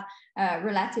have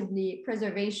relatively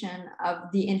preservation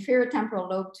of the inferior temporal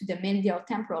lobe to the medial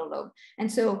temporal lobe.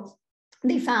 And so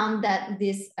they found that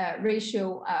this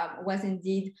ratio was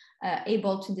indeed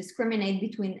able to discriminate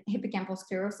between hippocampal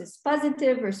sclerosis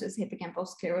positive versus hippocampal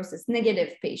sclerosis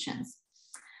negative patients.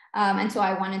 And so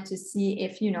I wanted to see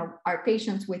if, our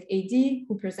patients with AD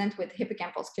who present with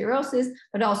hippocampal sclerosis,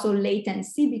 but also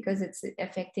latency because it's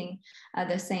affecting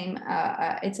the same,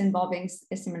 it's involving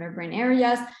similar brain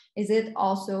areas. Is it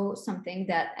also something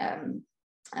that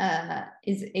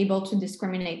is able to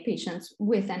discriminate patients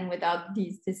with and without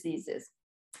these diseases?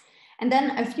 And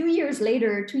then a few years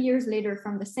later, 2 years later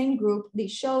from the same group, they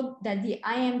showed that the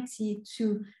IMT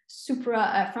to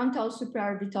frontal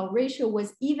supraorbital ratio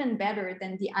was even better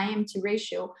than the IMT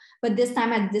ratio, but this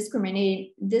time at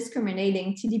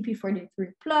discriminating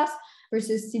TDP43 plus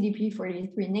versus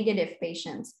TDP43 negative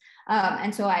patients.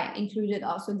 And so I included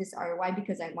also this ROI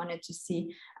because I wanted to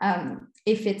see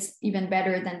if it's even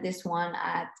better than this one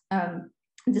at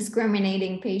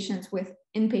discriminating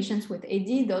in patients with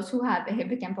AD, those who have a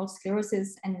hippocampal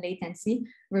sclerosis and latency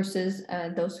versus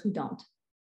those who don't.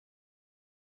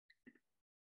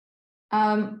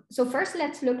 So first,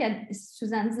 let's look at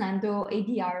Susan Lando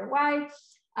AD-ROI.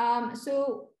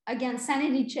 So again,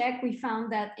 sanity check, we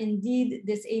found that indeed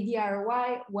this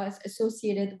AD-ROI was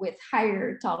associated with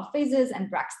higher tau phases and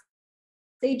Braak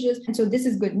stages. And so this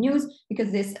is good news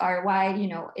because this ROI,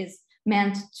 is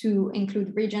meant to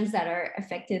include regions that are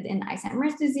affected in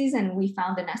Alzheimer's disease, and we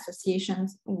found an association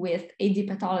with AD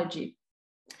pathology.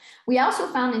 We also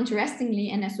found,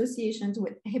 interestingly, an associations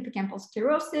with hippocampal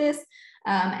sclerosis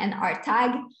and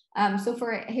RTAG. So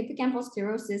for hippocampal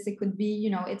sclerosis, it could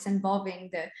be, it's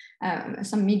involving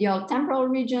some medial temporal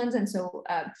regions. And so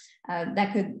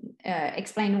that could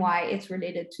explain why it's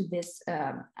related to this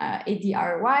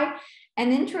ADRY.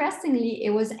 And interestingly,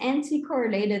 it was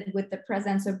anti-correlated with the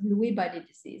presence of Lewy body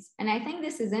disease. And I think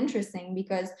this is interesting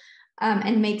because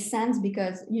and makes sense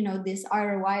because, this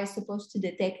ROI is supposed to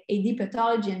detect AD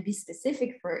pathology and be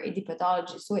specific for AD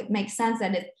pathology. So it makes sense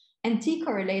that it's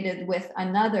anti-correlated with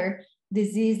another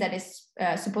disease that is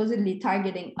supposedly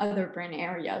targeting other brain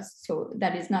areas. So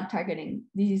that is not targeting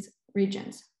these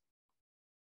regions.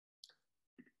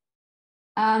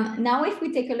 Now, if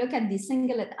we take a look at the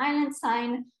cingulate island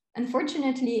sign,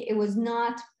 unfortunately, it was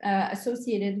not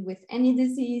associated with any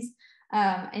disease.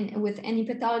 And with any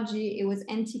pathology, it was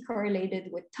anti-correlated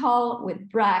with TAL, with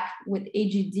BRAC, with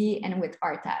AGD, and with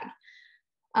RTAG.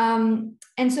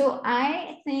 And so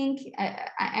I think,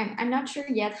 I'm not sure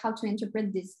yet how to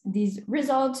interpret these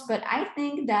results, but I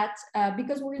think that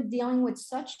because we're dealing with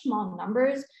such small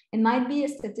numbers, it might be a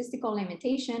statistical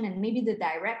limitation, and maybe the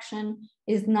direction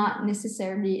is not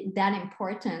necessarily that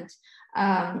important.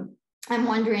 I'm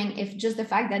wondering if just the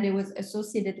fact that it was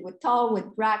associated with TAL,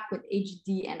 with BRAC, with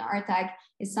AGD, and RTAG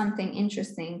is something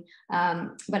interesting.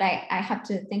 But I have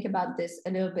to think about this a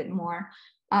little bit more.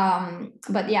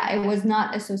 But yeah, it was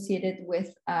not associated with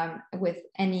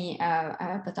any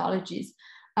pathologies.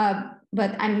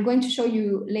 But I'm going to show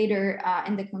you later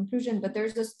in the conclusion, but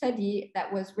there's a study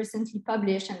that was recently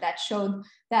published and that showed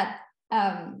that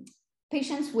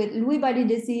patients with Lewy body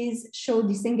disease show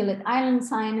the cingulate island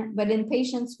sign, but in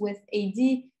patients with AD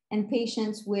and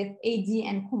patients with AD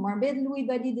and comorbid Lewy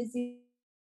body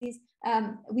disease,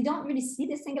 we don't really see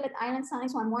the cingulate island sign.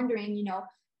 So I'm wondering,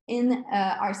 in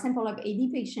our sample of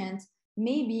AD patients,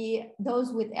 maybe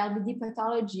those with LBD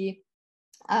pathology,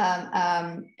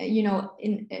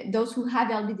 in those who have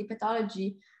LBD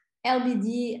pathology,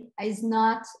 LBD is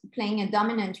not playing a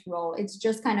dominant role. It's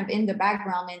just kind of in the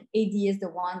background, and AD is the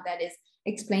one that is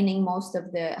explaining most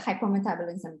of the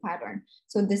hypometabolism pattern.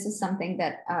 So this is something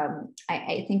that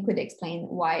I think could explain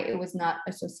why it was not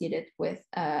associated with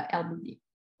LBD.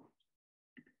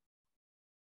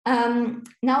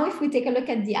 Now, if we take a look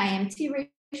at the IMT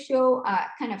ratio,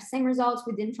 kind of same results.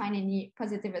 We didn't find any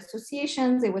positive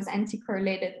associations. It was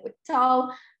anti-correlated with TAL,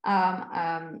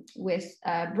 with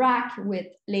BRAC, with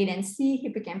latency,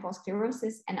 hippocampal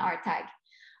sclerosis, and RTAG.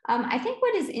 I think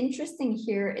what is interesting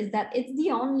here is that it's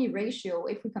the only ratio,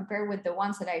 if we compare with the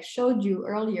ones that I showed you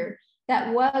earlier,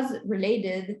 that was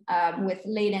related with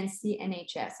latency and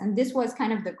HS. And this was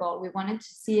kind of the goal. We wanted to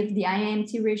see if the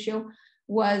IMT ratio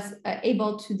was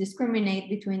able to discriminate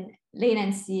between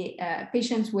latency,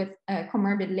 patients with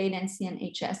comorbid latency and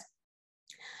HS.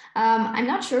 I'm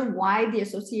not sure why the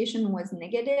association was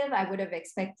negative. I would have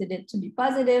expected it to be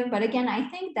positive, but again, I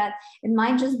think that it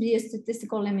might just be a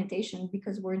statistical limitation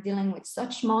because we're dealing with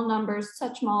such small numbers,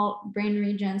 such small brain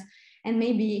regions, and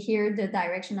maybe here the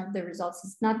direction of the results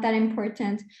is not that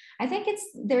important. I think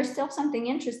there's still something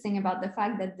interesting about the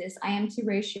fact that this IMT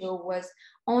ratio was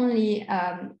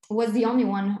the only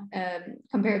one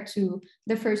compared to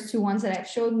the first two ones that I've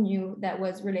shown you that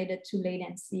was related to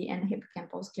latency and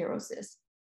hippocampal sclerosis.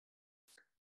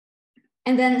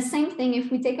 And then the same thing,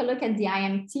 if we take a look at the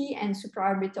IMT and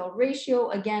supraorbital ratio,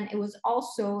 again, it was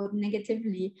also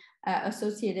negatively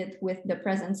associated with the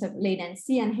presence of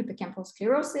latency and hippocampal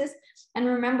sclerosis. And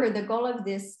remember, the goal of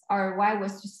this ROI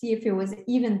was to see if it was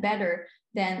even better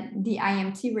than the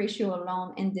IMT ratio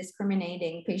alone in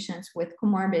discriminating patients with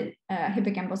comorbid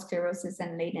hippocampal sclerosis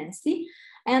and latency.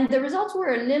 And the results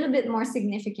were a little bit more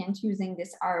significant using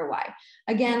this ROI.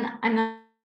 Again, I'm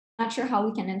not sure how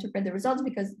we can interpret the results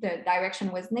because the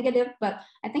direction was negative, but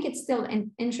I think it's still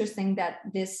interesting that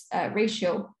this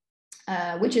ratio,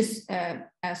 which is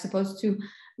supposed to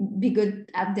be good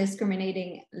at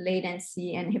discriminating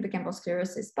latency and hippocampal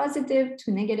sclerosis positive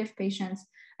to negative patients,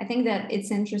 I think that it's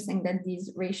interesting that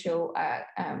these ratios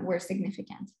were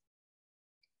significant.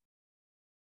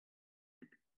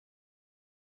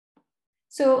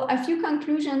 So a few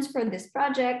conclusions for this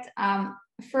project.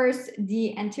 First,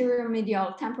 the anterior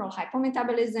medial temporal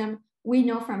hypometabolism, we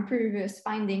know from previous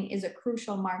finding, is a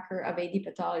crucial marker of AD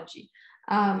pathology.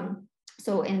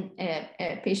 So in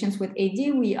patients with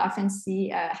AD, we often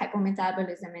see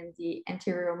hypometabolism in the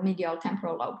anterior medial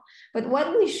temporal lobe. But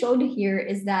what we showed here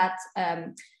is that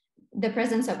the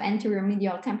presence of anterior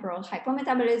medial temporal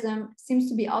hypometabolism seems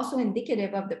to be also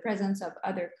indicative of the presence of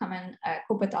other common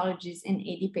copathologies in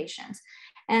AD patients.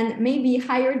 And maybe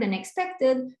higher than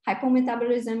expected,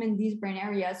 hypometabolism in these brain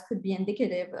areas could be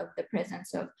indicative of the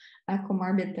presence of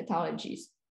comorbid pathologies.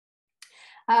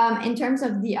 In terms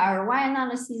of the ROI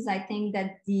analysis, I think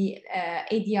that the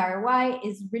AD-ROI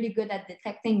is really good at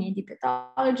detecting AD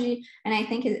pathology. And I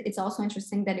think it's also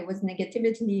interesting that it was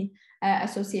negatively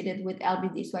associated with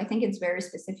LBD. So I think it's very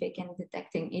specific in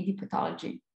detecting AD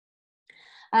pathology.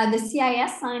 The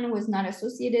CIS sign was not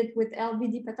associated with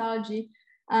LBD pathology.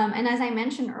 And as I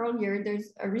mentioned earlier,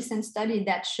 there's a recent study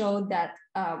that showed that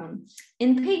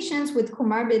in patients with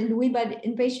comorbid Lewy body,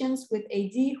 in patients with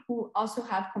AD who also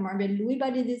have comorbid Lewy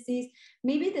body disease,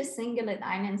 maybe the cingulate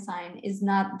island sign is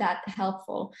not that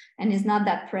helpful and is not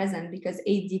that present, because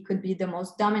AD could be the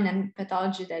most dominant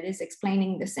pathology that is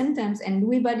explaining the symptoms, and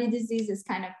Lewy body disease is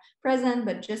kind of present,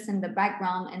 but just in the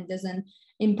background and doesn't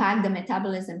impact the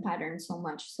metabolism pattern so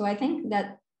much. So I think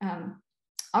that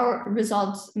our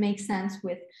results make sense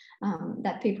with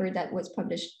that paper that was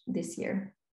published this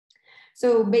year.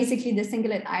 So basically the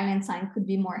cingulate island sign could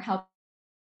be more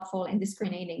helpful in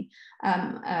discriminating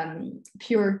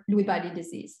pure Lewy body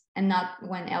disease and not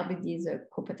when LBD is a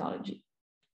copathology.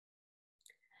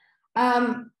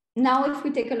 Now, if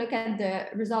we take a look at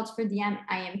the results for the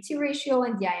IMT ratio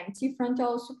and the IMT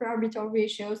frontal supraorbital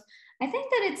ratios, I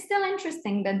think that it's still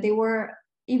interesting that they were,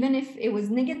 even if it was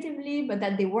negatively, but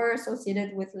that they were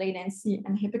associated with latency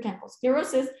and hippocampal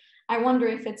sclerosis. I wonder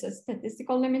if it's a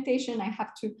statistical limitation. I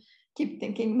have to keep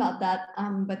thinking about that,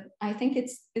 but I think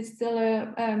it's still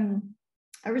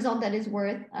a result that is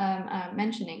worth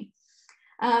mentioning.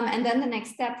 And then the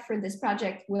next step for this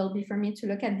project will be for me to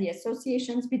look at the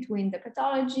associations between the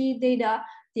pathology data,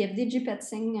 the FDG PET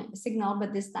signal,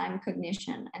 but this time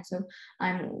cognition. And so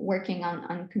I'm working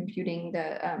on computing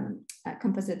the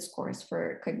composite scores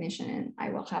for cognition, and I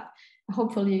will have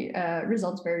hopefully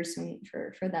results very soon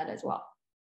for that as well.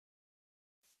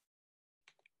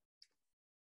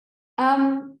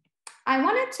 I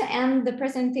wanted to end the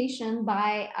presentation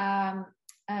by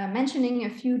mentioning a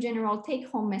few general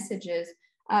take-home messages,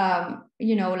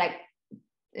 you know, like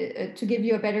to give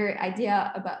you a better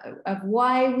idea of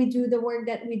why we do the work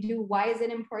that we do, why is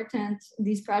it important,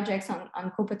 these projects on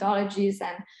copathologies,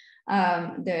 and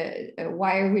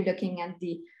why are we looking at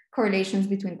the correlations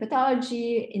between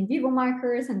pathology, in vivo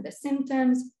markers, and the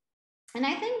symptoms. And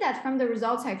I think that from the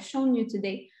results I've shown you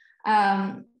today,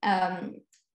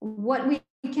 what we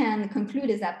can conclude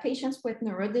is that patients with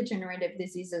neurodegenerative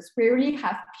diseases rarely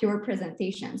have pure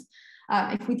presentations.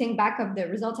 If we think back of the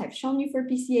results I've shown you for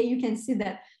PCA, you can see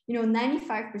that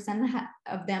 95%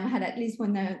 of them had at least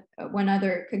one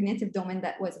other cognitive domain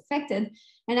that was affected.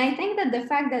 And I think that the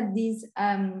fact that these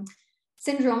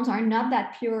syndromes are not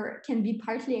that pure can be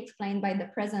partly explained by the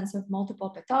presence of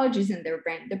multiple pathologies in their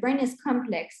brain. The brain is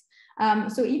complex.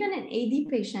 So even in AD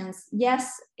patients,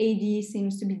 yes, AD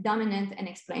seems to be dominant and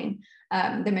explain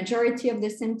the majority of the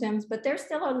symptoms, but there's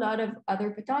still a lot of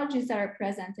other pathologies that are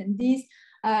present, and these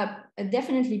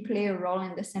definitely play a role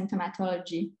in the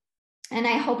symptomatology. And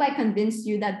I hope I convinced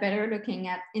you that better looking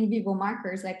at in vivo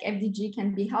markers like FDG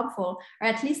can be helpful, or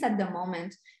at least at the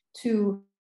moment, to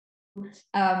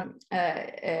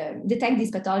detect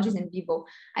these pathologies in vivo.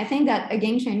 I think that a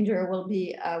game changer will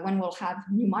be when we'll have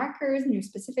new markers, new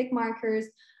specific markers.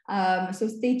 So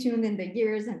stay tuned in the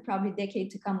years and probably decade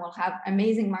to come. We'll have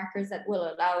amazing markers that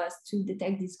will allow us to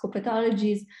detect these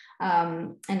copathologies.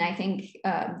 And I think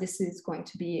this is going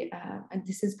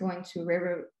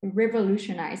to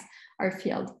revolutionize our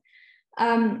field.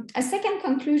 A second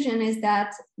conclusion is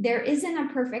that there isn't a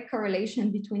perfect correlation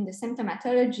between the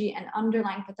symptomatology and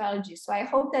underlying pathology. So I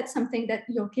hope that's something that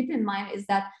you'll keep in mind, is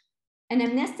that an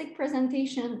amnestic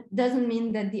presentation doesn't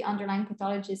mean that the underlying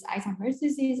pathology is Alzheimer's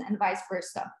disease, and vice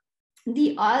versa.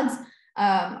 The odds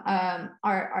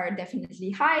are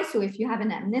definitely high. So if you have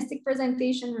an amnestic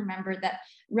presentation, remember that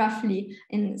roughly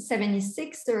in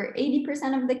 76 or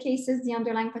 80% of the cases, the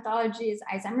underlying pathology is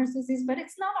Alzheimer's disease, but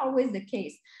it's not always the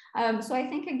case. So I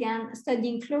think, again,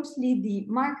 studying closely the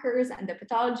markers and the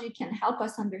pathology can help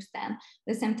us understand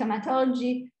the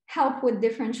symptomatology, help with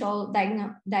differential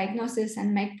diagnosis,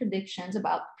 and make predictions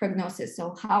about prognosis.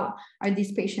 So how are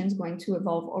these patients going to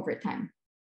evolve over time?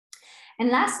 And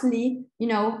lastly,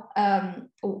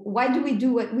 why do we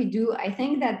do what we do? I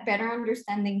think that better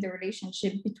understanding the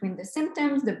relationship between the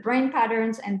symptoms, the brain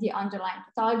patterns, and the underlying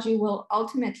pathology will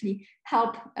ultimately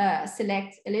help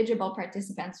select eligible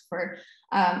participants for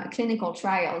clinical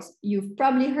trials. You've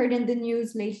probably heard in the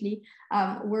news lately,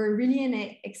 we're really in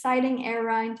an exciting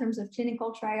era in terms of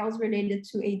clinical trials related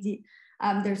to AD.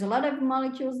 There's a lot of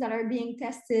molecules that are being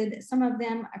tested. Some of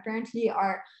them apparently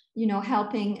are,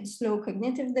 helping slow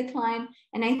cognitive decline.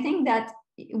 And I think that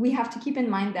we have to keep in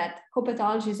mind that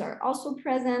copathologies are also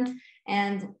present.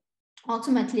 And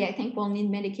ultimately, I think we'll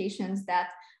need medications that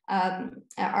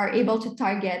are able to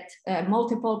target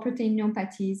multiple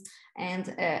proteinopathies.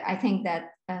 And I think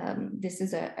that this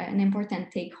is an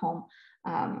important take home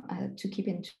to keep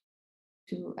into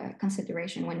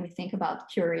consideration when we think about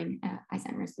curing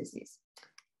Alzheimer's disease.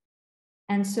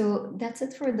 And so that's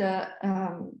it for the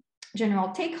general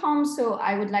take home. So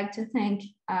I would like to thank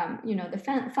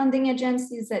the funding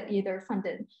agencies that either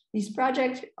funded these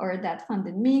projects or that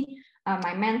funded me,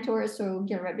 my mentors, so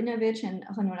Gil Rabinovich and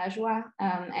Renaud Lajoie,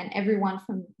 and everyone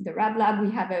from the Rab Lab.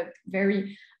 We have a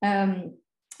very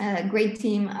great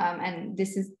team, and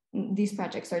these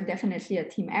projects are definitely a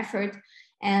team effort.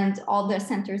 And all the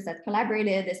centers that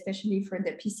collaborated, especially for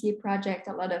the PCA project,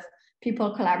 a lot of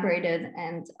people collaborated,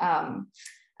 and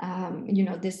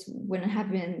this wouldn't have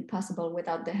been possible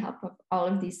without the help of all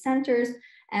of these centers.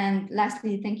 And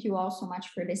lastly, thank you all so much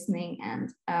for listening. And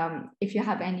if you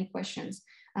have any questions,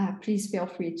 please feel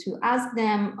free to ask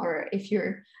them, or if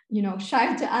you're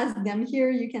shy to ask them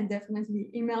here, you can definitely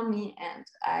email me, and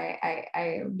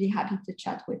I'll be happy to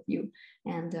chat with you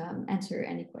and answer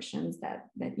any questions that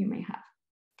you may have.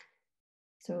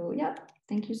 So yeah,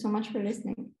 thank you so much for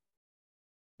listening.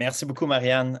 Merci beaucoup,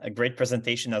 Marianne. A great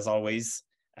presentation as always.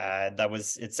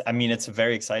 It's a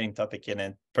very exciting topic,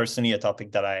 and personally a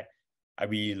topic that I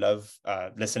really love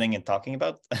listening and talking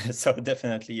about. So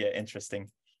definitely interesting.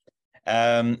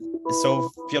 So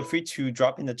feel free to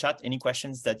drop in the chat any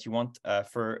questions that you want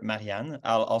for Marianne.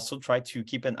 I'll also try to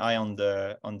keep an eye on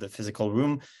the physical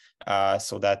room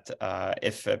so that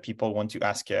if people want to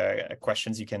ask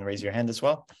questions, you can raise your hand as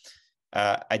well.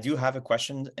 I do have a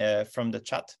question from the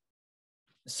chat.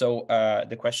 So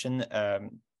the question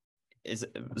is,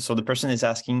 so the person is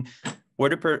asking, were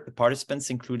the participants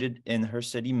included in her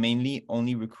study mainly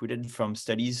only recruited from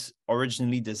studies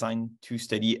originally designed to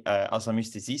study Alzheimer's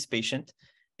disease patient?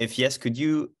 If yes, could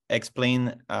you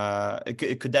explain,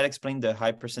 could that explain the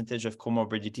high percentage of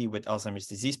comorbidity with Alzheimer's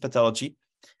disease pathology?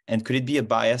 And could it be a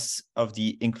bias of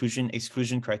the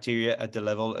inclusion-exclusion criteria at the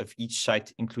level of each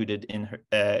site included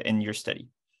in your study?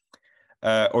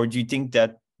 Or do you think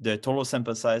that the total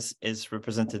sample size is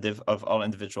representative of all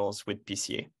individuals with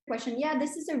PCA? Question. Yeah,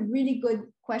 this is a really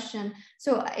good question.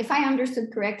 So if I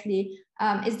understood correctly,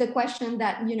 is the question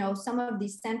that, some of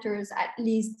these centers at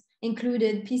least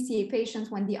included PCA patients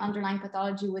when the underlying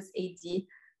pathology was AD?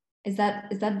 Is that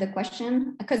the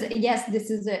question? Because yes, this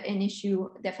is an issue,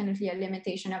 definitely a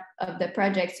limitation of the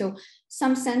project. So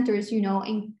some centers,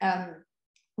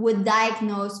 would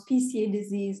diagnose PCA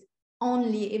disease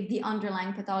only if the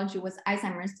underlying pathology was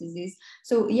Alzheimer's disease.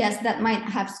 So yes, that might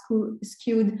have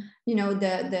skewed,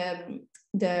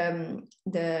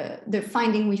 the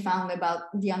finding we found about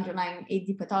the underlying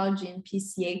AD pathology in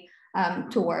PCA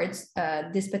towards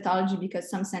this pathology, because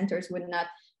some centers would not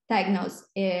diagnose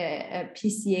a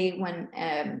PCA when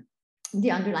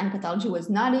the underlying pathology was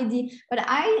not AD. But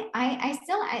I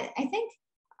think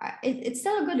it's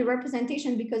still a good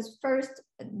representation, because first,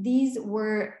 these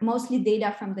were mostly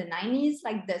data from the 90s,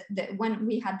 like when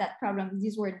we had that problem,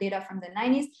 these were data from the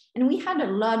 90s, and we had a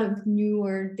lot of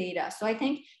newer data. So I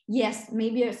think, yes,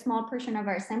 maybe a small portion of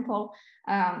our sample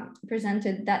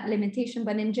presented that limitation,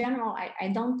 but in general, I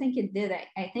don't think it did.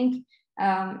 I think,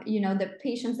 the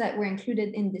patients that were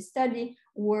included in this study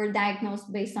were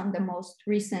diagnosed based on the most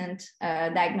recent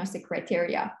diagnostic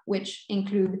criteria, which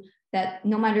include that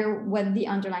no matter what the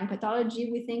underlying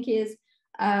pathology we think is,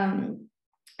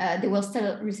 they will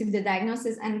still receive the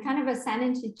diagnosis. And kind of a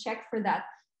sanity check for that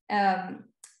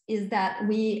is that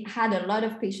we had a lot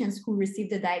of patients who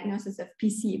received the diagnosis of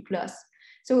PCA plus.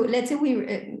 So let's say we,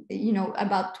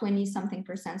 about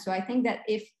 20-something%. So I think that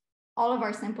if all of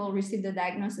our sample received the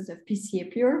diagnosis of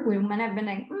PCA pure, we might have been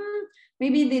like,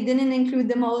 maybe they didn't include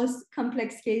the most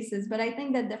complex cases. But I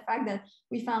think that the fact that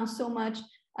we found so much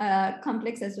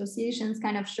complex associations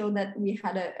kind of show that we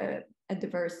had a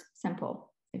diverse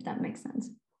sample, if that makes sense.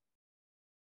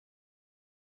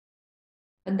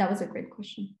 But that was a great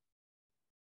question.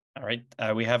 All right,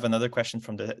 we have another question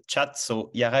from the chat. So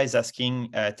Yara is asking,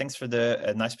 thanks for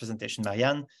the nice presentation,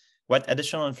 Marianne. What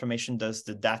additional information does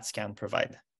the DAT scan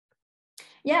provide?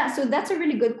 Yeah, so that's a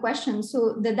really good question.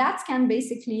 So the DAT scan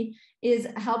basically is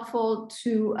helpful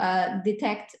to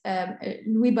detect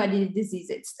Lewy body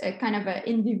disease. It's a kind of an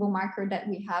in vivo marker that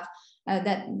we have,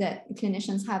 that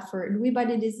clinicians have for Lewy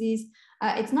body disease.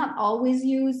 It's not always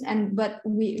used, but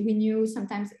we knew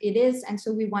sometimes it is. And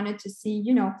so we wanted to see,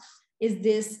 is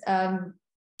this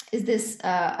is this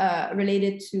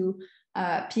related to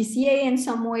PCA in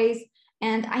some ways?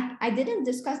 And I didn't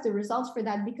discuss the results for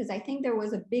that because I think there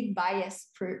was a big bias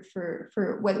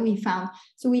for what we found.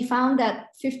 So we found that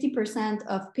 50%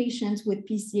 of patients with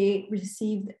PCA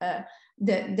received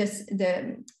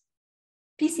the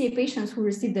PCA patients who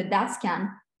received the DAT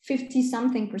scan,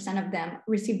 50-something% of them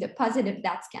received a positive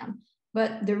DAT scan.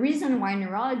 But the reason why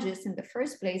neurologists in the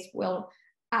first place will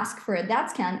ask for a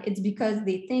DAT scan, it's because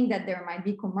they think that there might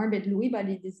be comorbid Lewy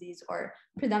body disease or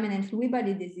predominant Lewy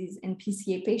body disease in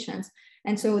PCA patients.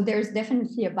 And so there's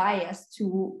definitely a bias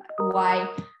to why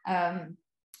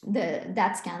the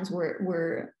DAT scans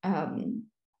were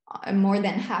more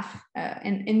than half,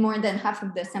 in more than half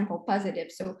of the sample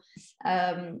positive. So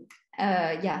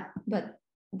yeah, but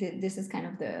this is kind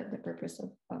of the purpose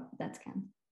of that scan.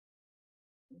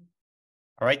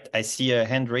 All right, I see a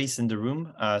hand raised in the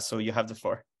room, so you have the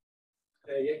floor.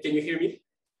 Yeah, can you hear me?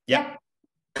 Yeah.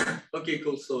 Okay,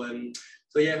 cool. So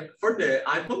yeah, for the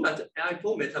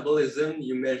hypometabolism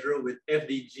you measure with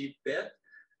FDG PET,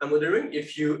 I'm wondering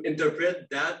if you interpret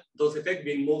that those effects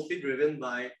being mostly driven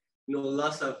by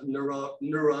loss of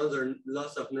neurons or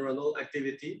loss of neuronal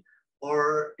activity,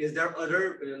 or is there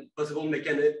other possible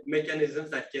mechanisms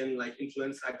that can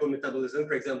influence hypometabolism?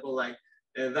 For example,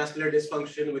 vascular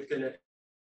dysfunction, which can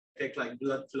affect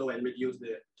blood flow and reduce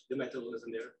the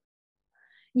metabolism there.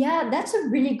 Yeah, that's a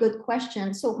really good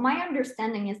question. So my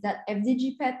understanding is that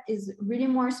FDG PET is really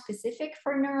more specific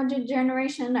for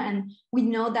neurodegeneration. And we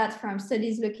know that from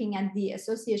studies looking at the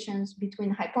associations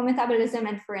between hypometabolism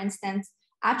and, for instance,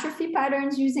 atrophy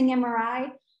patterns using MRI.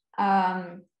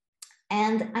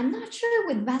 And I'm not sure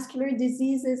with vascular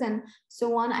diseases and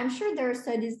so on. I'm sure there are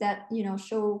studies that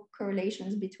show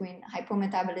correlations between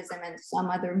hypometabolism and some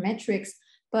other metrics,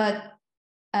 but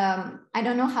I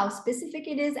don't know how specific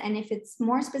it is, and if it's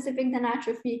more specific than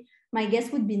atrophy, my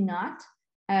guess would be not.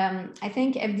 I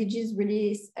think FDG is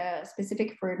really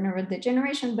specific for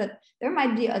neurodegeneration, but there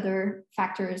might be other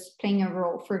factors playing a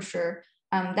role for sure.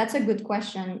 That's a good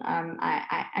question.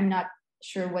 I'm not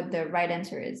sure what the right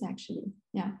answer is, actually.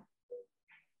 Yeah.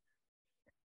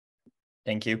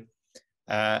 Thank you.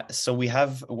 So we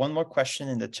have one more question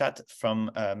in the chat from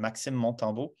Maxime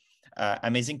Montambeau.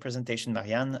 Amazing presentation,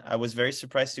 Marianne. I was very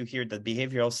surprised to hear that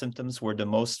behavioral symptoms were the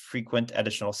most frequent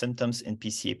additional symptoms in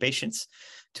PCA patients.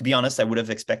 To be honest, I would have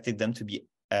expected them to be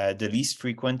the least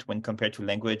frequent when compared to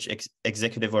language,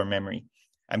 executive, or memory.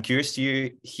 I'm curious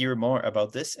to hear more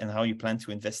about this and how you plan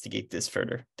to investigate this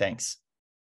further. Thanks.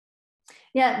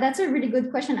 Yeah, that's a really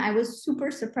good question. I was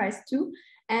super surprised too.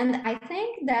 And I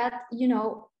think that,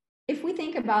 if we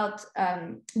think about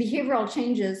behavioral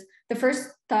changes, the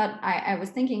first thought I was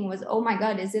thinking was, oh my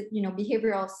God, is it,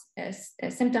 behavioral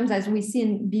symptoms as we see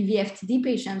in BVFTD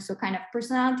patients? So kind of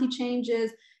personality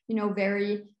changes,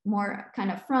 very more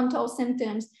kind of frontal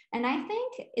symptoms. And I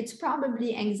think it's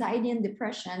probably anxiety and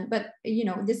depression, but,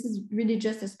 this is really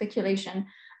just a speculation.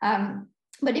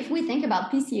 But if we think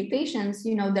about PCA patients,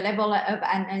 the level of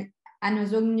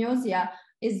anosognosia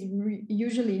is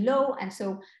usually low. And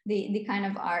so they kind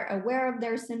of are aware of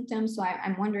their symptoms. So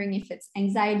I'm wondering if it's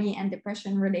anxiety and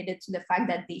depression related to the fact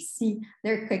that they see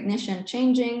their cognition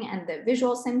changing and the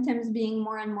visual symptoms being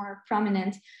more and more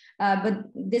prominent. But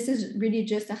this is really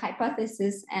just a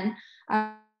hypothesis. And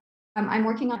I'm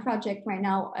working on a project right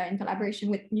now in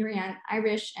collaboration with Marianne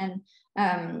Irish and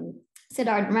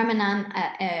Siddharth Ramanan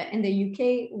in the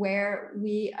UK, where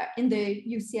we, in the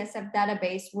UCSF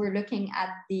database, we're looking at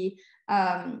the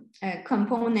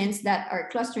components that are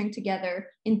clustering together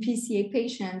in PCA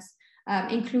patients,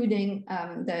 including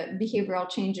the behavioral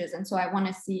changes. And so I want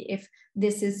to see if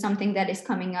this is something that is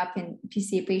coming up in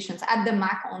PCA patients at the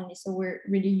MAC only. So we're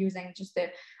really using just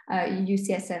the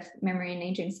UCSF Memory and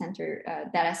Aging Center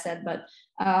data set. But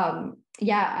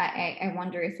yeah, I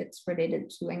wonder if it's related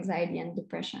to anxiety and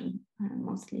depression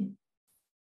mostly.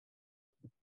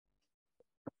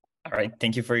 All right,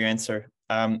 thank you for your answer.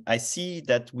 I see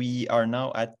that we are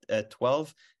now at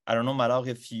 12. I don't know, Malor,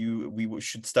 if we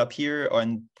should stop here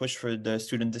and push for the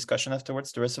student discussion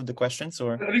afterwards, the rest of the questions,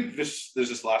 or? I think there's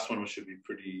this last one, which should be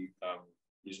pretty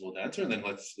reasonable to answer, and then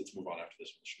let's move on after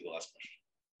this one. This should be the last question.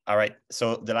 All right.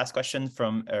 So the last question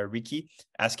from Ricky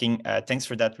asking, thanks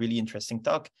for that really interesting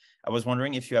talk. I was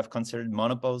wondering if you have considered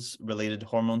menopause-related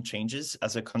hormone changes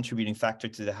as a contributing factor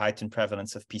to the heightened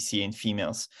prevalence of PCA in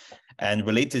females. And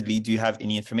relatedly, do you have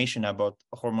any information about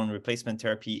hormone replacement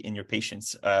therapy in your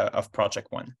patients of Project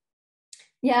One?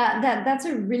 Yeah, that's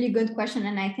a really good question.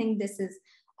 And I think this is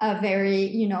a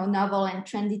very, novel and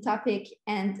trendy topic.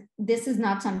 And this is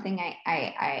not something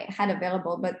I had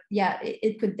available, but yeah,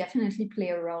 it could definitely play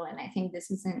a role. And I think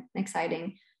this is an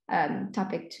exciting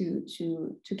topic to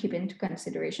keep into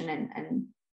consideration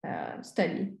and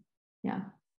study. Yeah.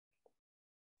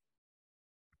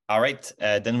 All right,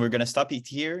 then we're going to stop it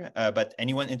here. But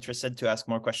anyone interested to ask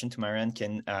more questions to Marianne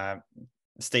can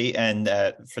stay and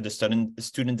for the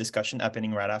student discussion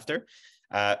happening right after.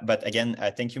 But again,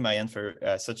 thank you, Marianne, for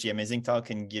such an amazing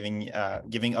talk and giving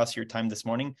us your time this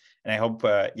morning. And I hope,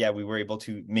 we were able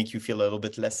to make you feel a little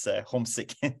bit less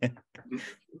homesick.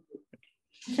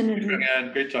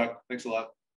 Marianne, great talk. Thanks a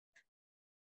lot.